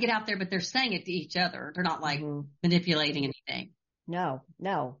 I'm going to get out there, but they're saying it to each other. They're not like manipulating anything. No.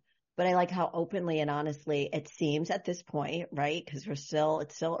 But I like how openly and honestly it seems at this point, right? Because it's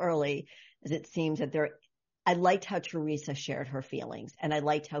still early, as it seems that I liked how Teresa shared her feelings and I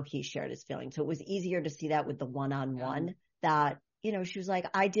liked how he shared his feelings. So it was easier to see that with the one-on-one that, she was like,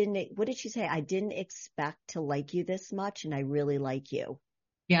 what did she say? I didn't expect to like you this much and I really like you.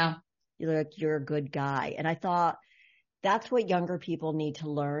 Yeah. You're a good guy. And I thought that's what younger people need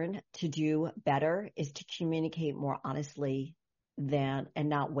to learn to do better, is to communicate more honestly and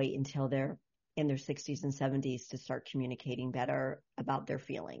not wait until they're in their 60s and 70s to start communicating better about their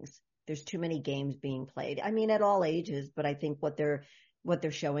feelings. There's too many games being played. I mean, at all ages, but I think what they're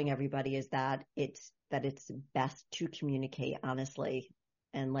showing everybody is that it's best to communicate honestly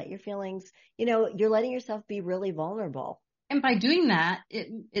and let your feelings, you're letting yourself be really vulnerable. And by doing that,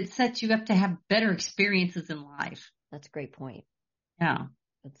 it sets you up to have better experiences in life. That's a great point. Yeah.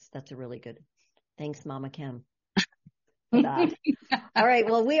 That's a really good. Thanks, Mama Kim. For that. All right.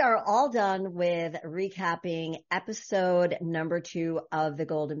 Well, we are all done with recapping episode number 2 of The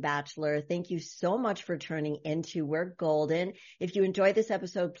Golden Bachelor. Thank you so much for tuning into We're Golden. If you enjoyed this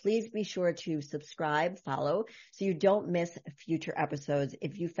episode, please be sure to subscribe, follow, so you don't miss future episodes.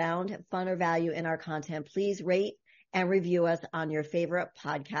 If you found fun or value in our content, please rate and review us on your favorite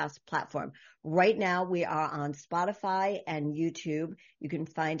podcast platform. Right now, we are on Spotify and YouTube. You can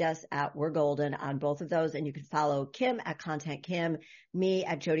find us at We're Golden on both of those, and you can follow Kim at Content Kim, me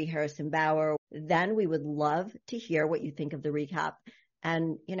at Jody Harrison Bauer. Then we would love to hear what you think of the recap,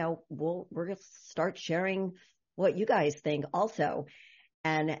 and we're going to start sharing what you guys think also.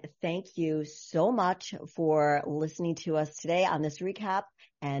 And thank you so much for listening to us today on this recap,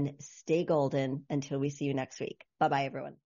 and stay golden until we see you next week. Bye-bye, everyone.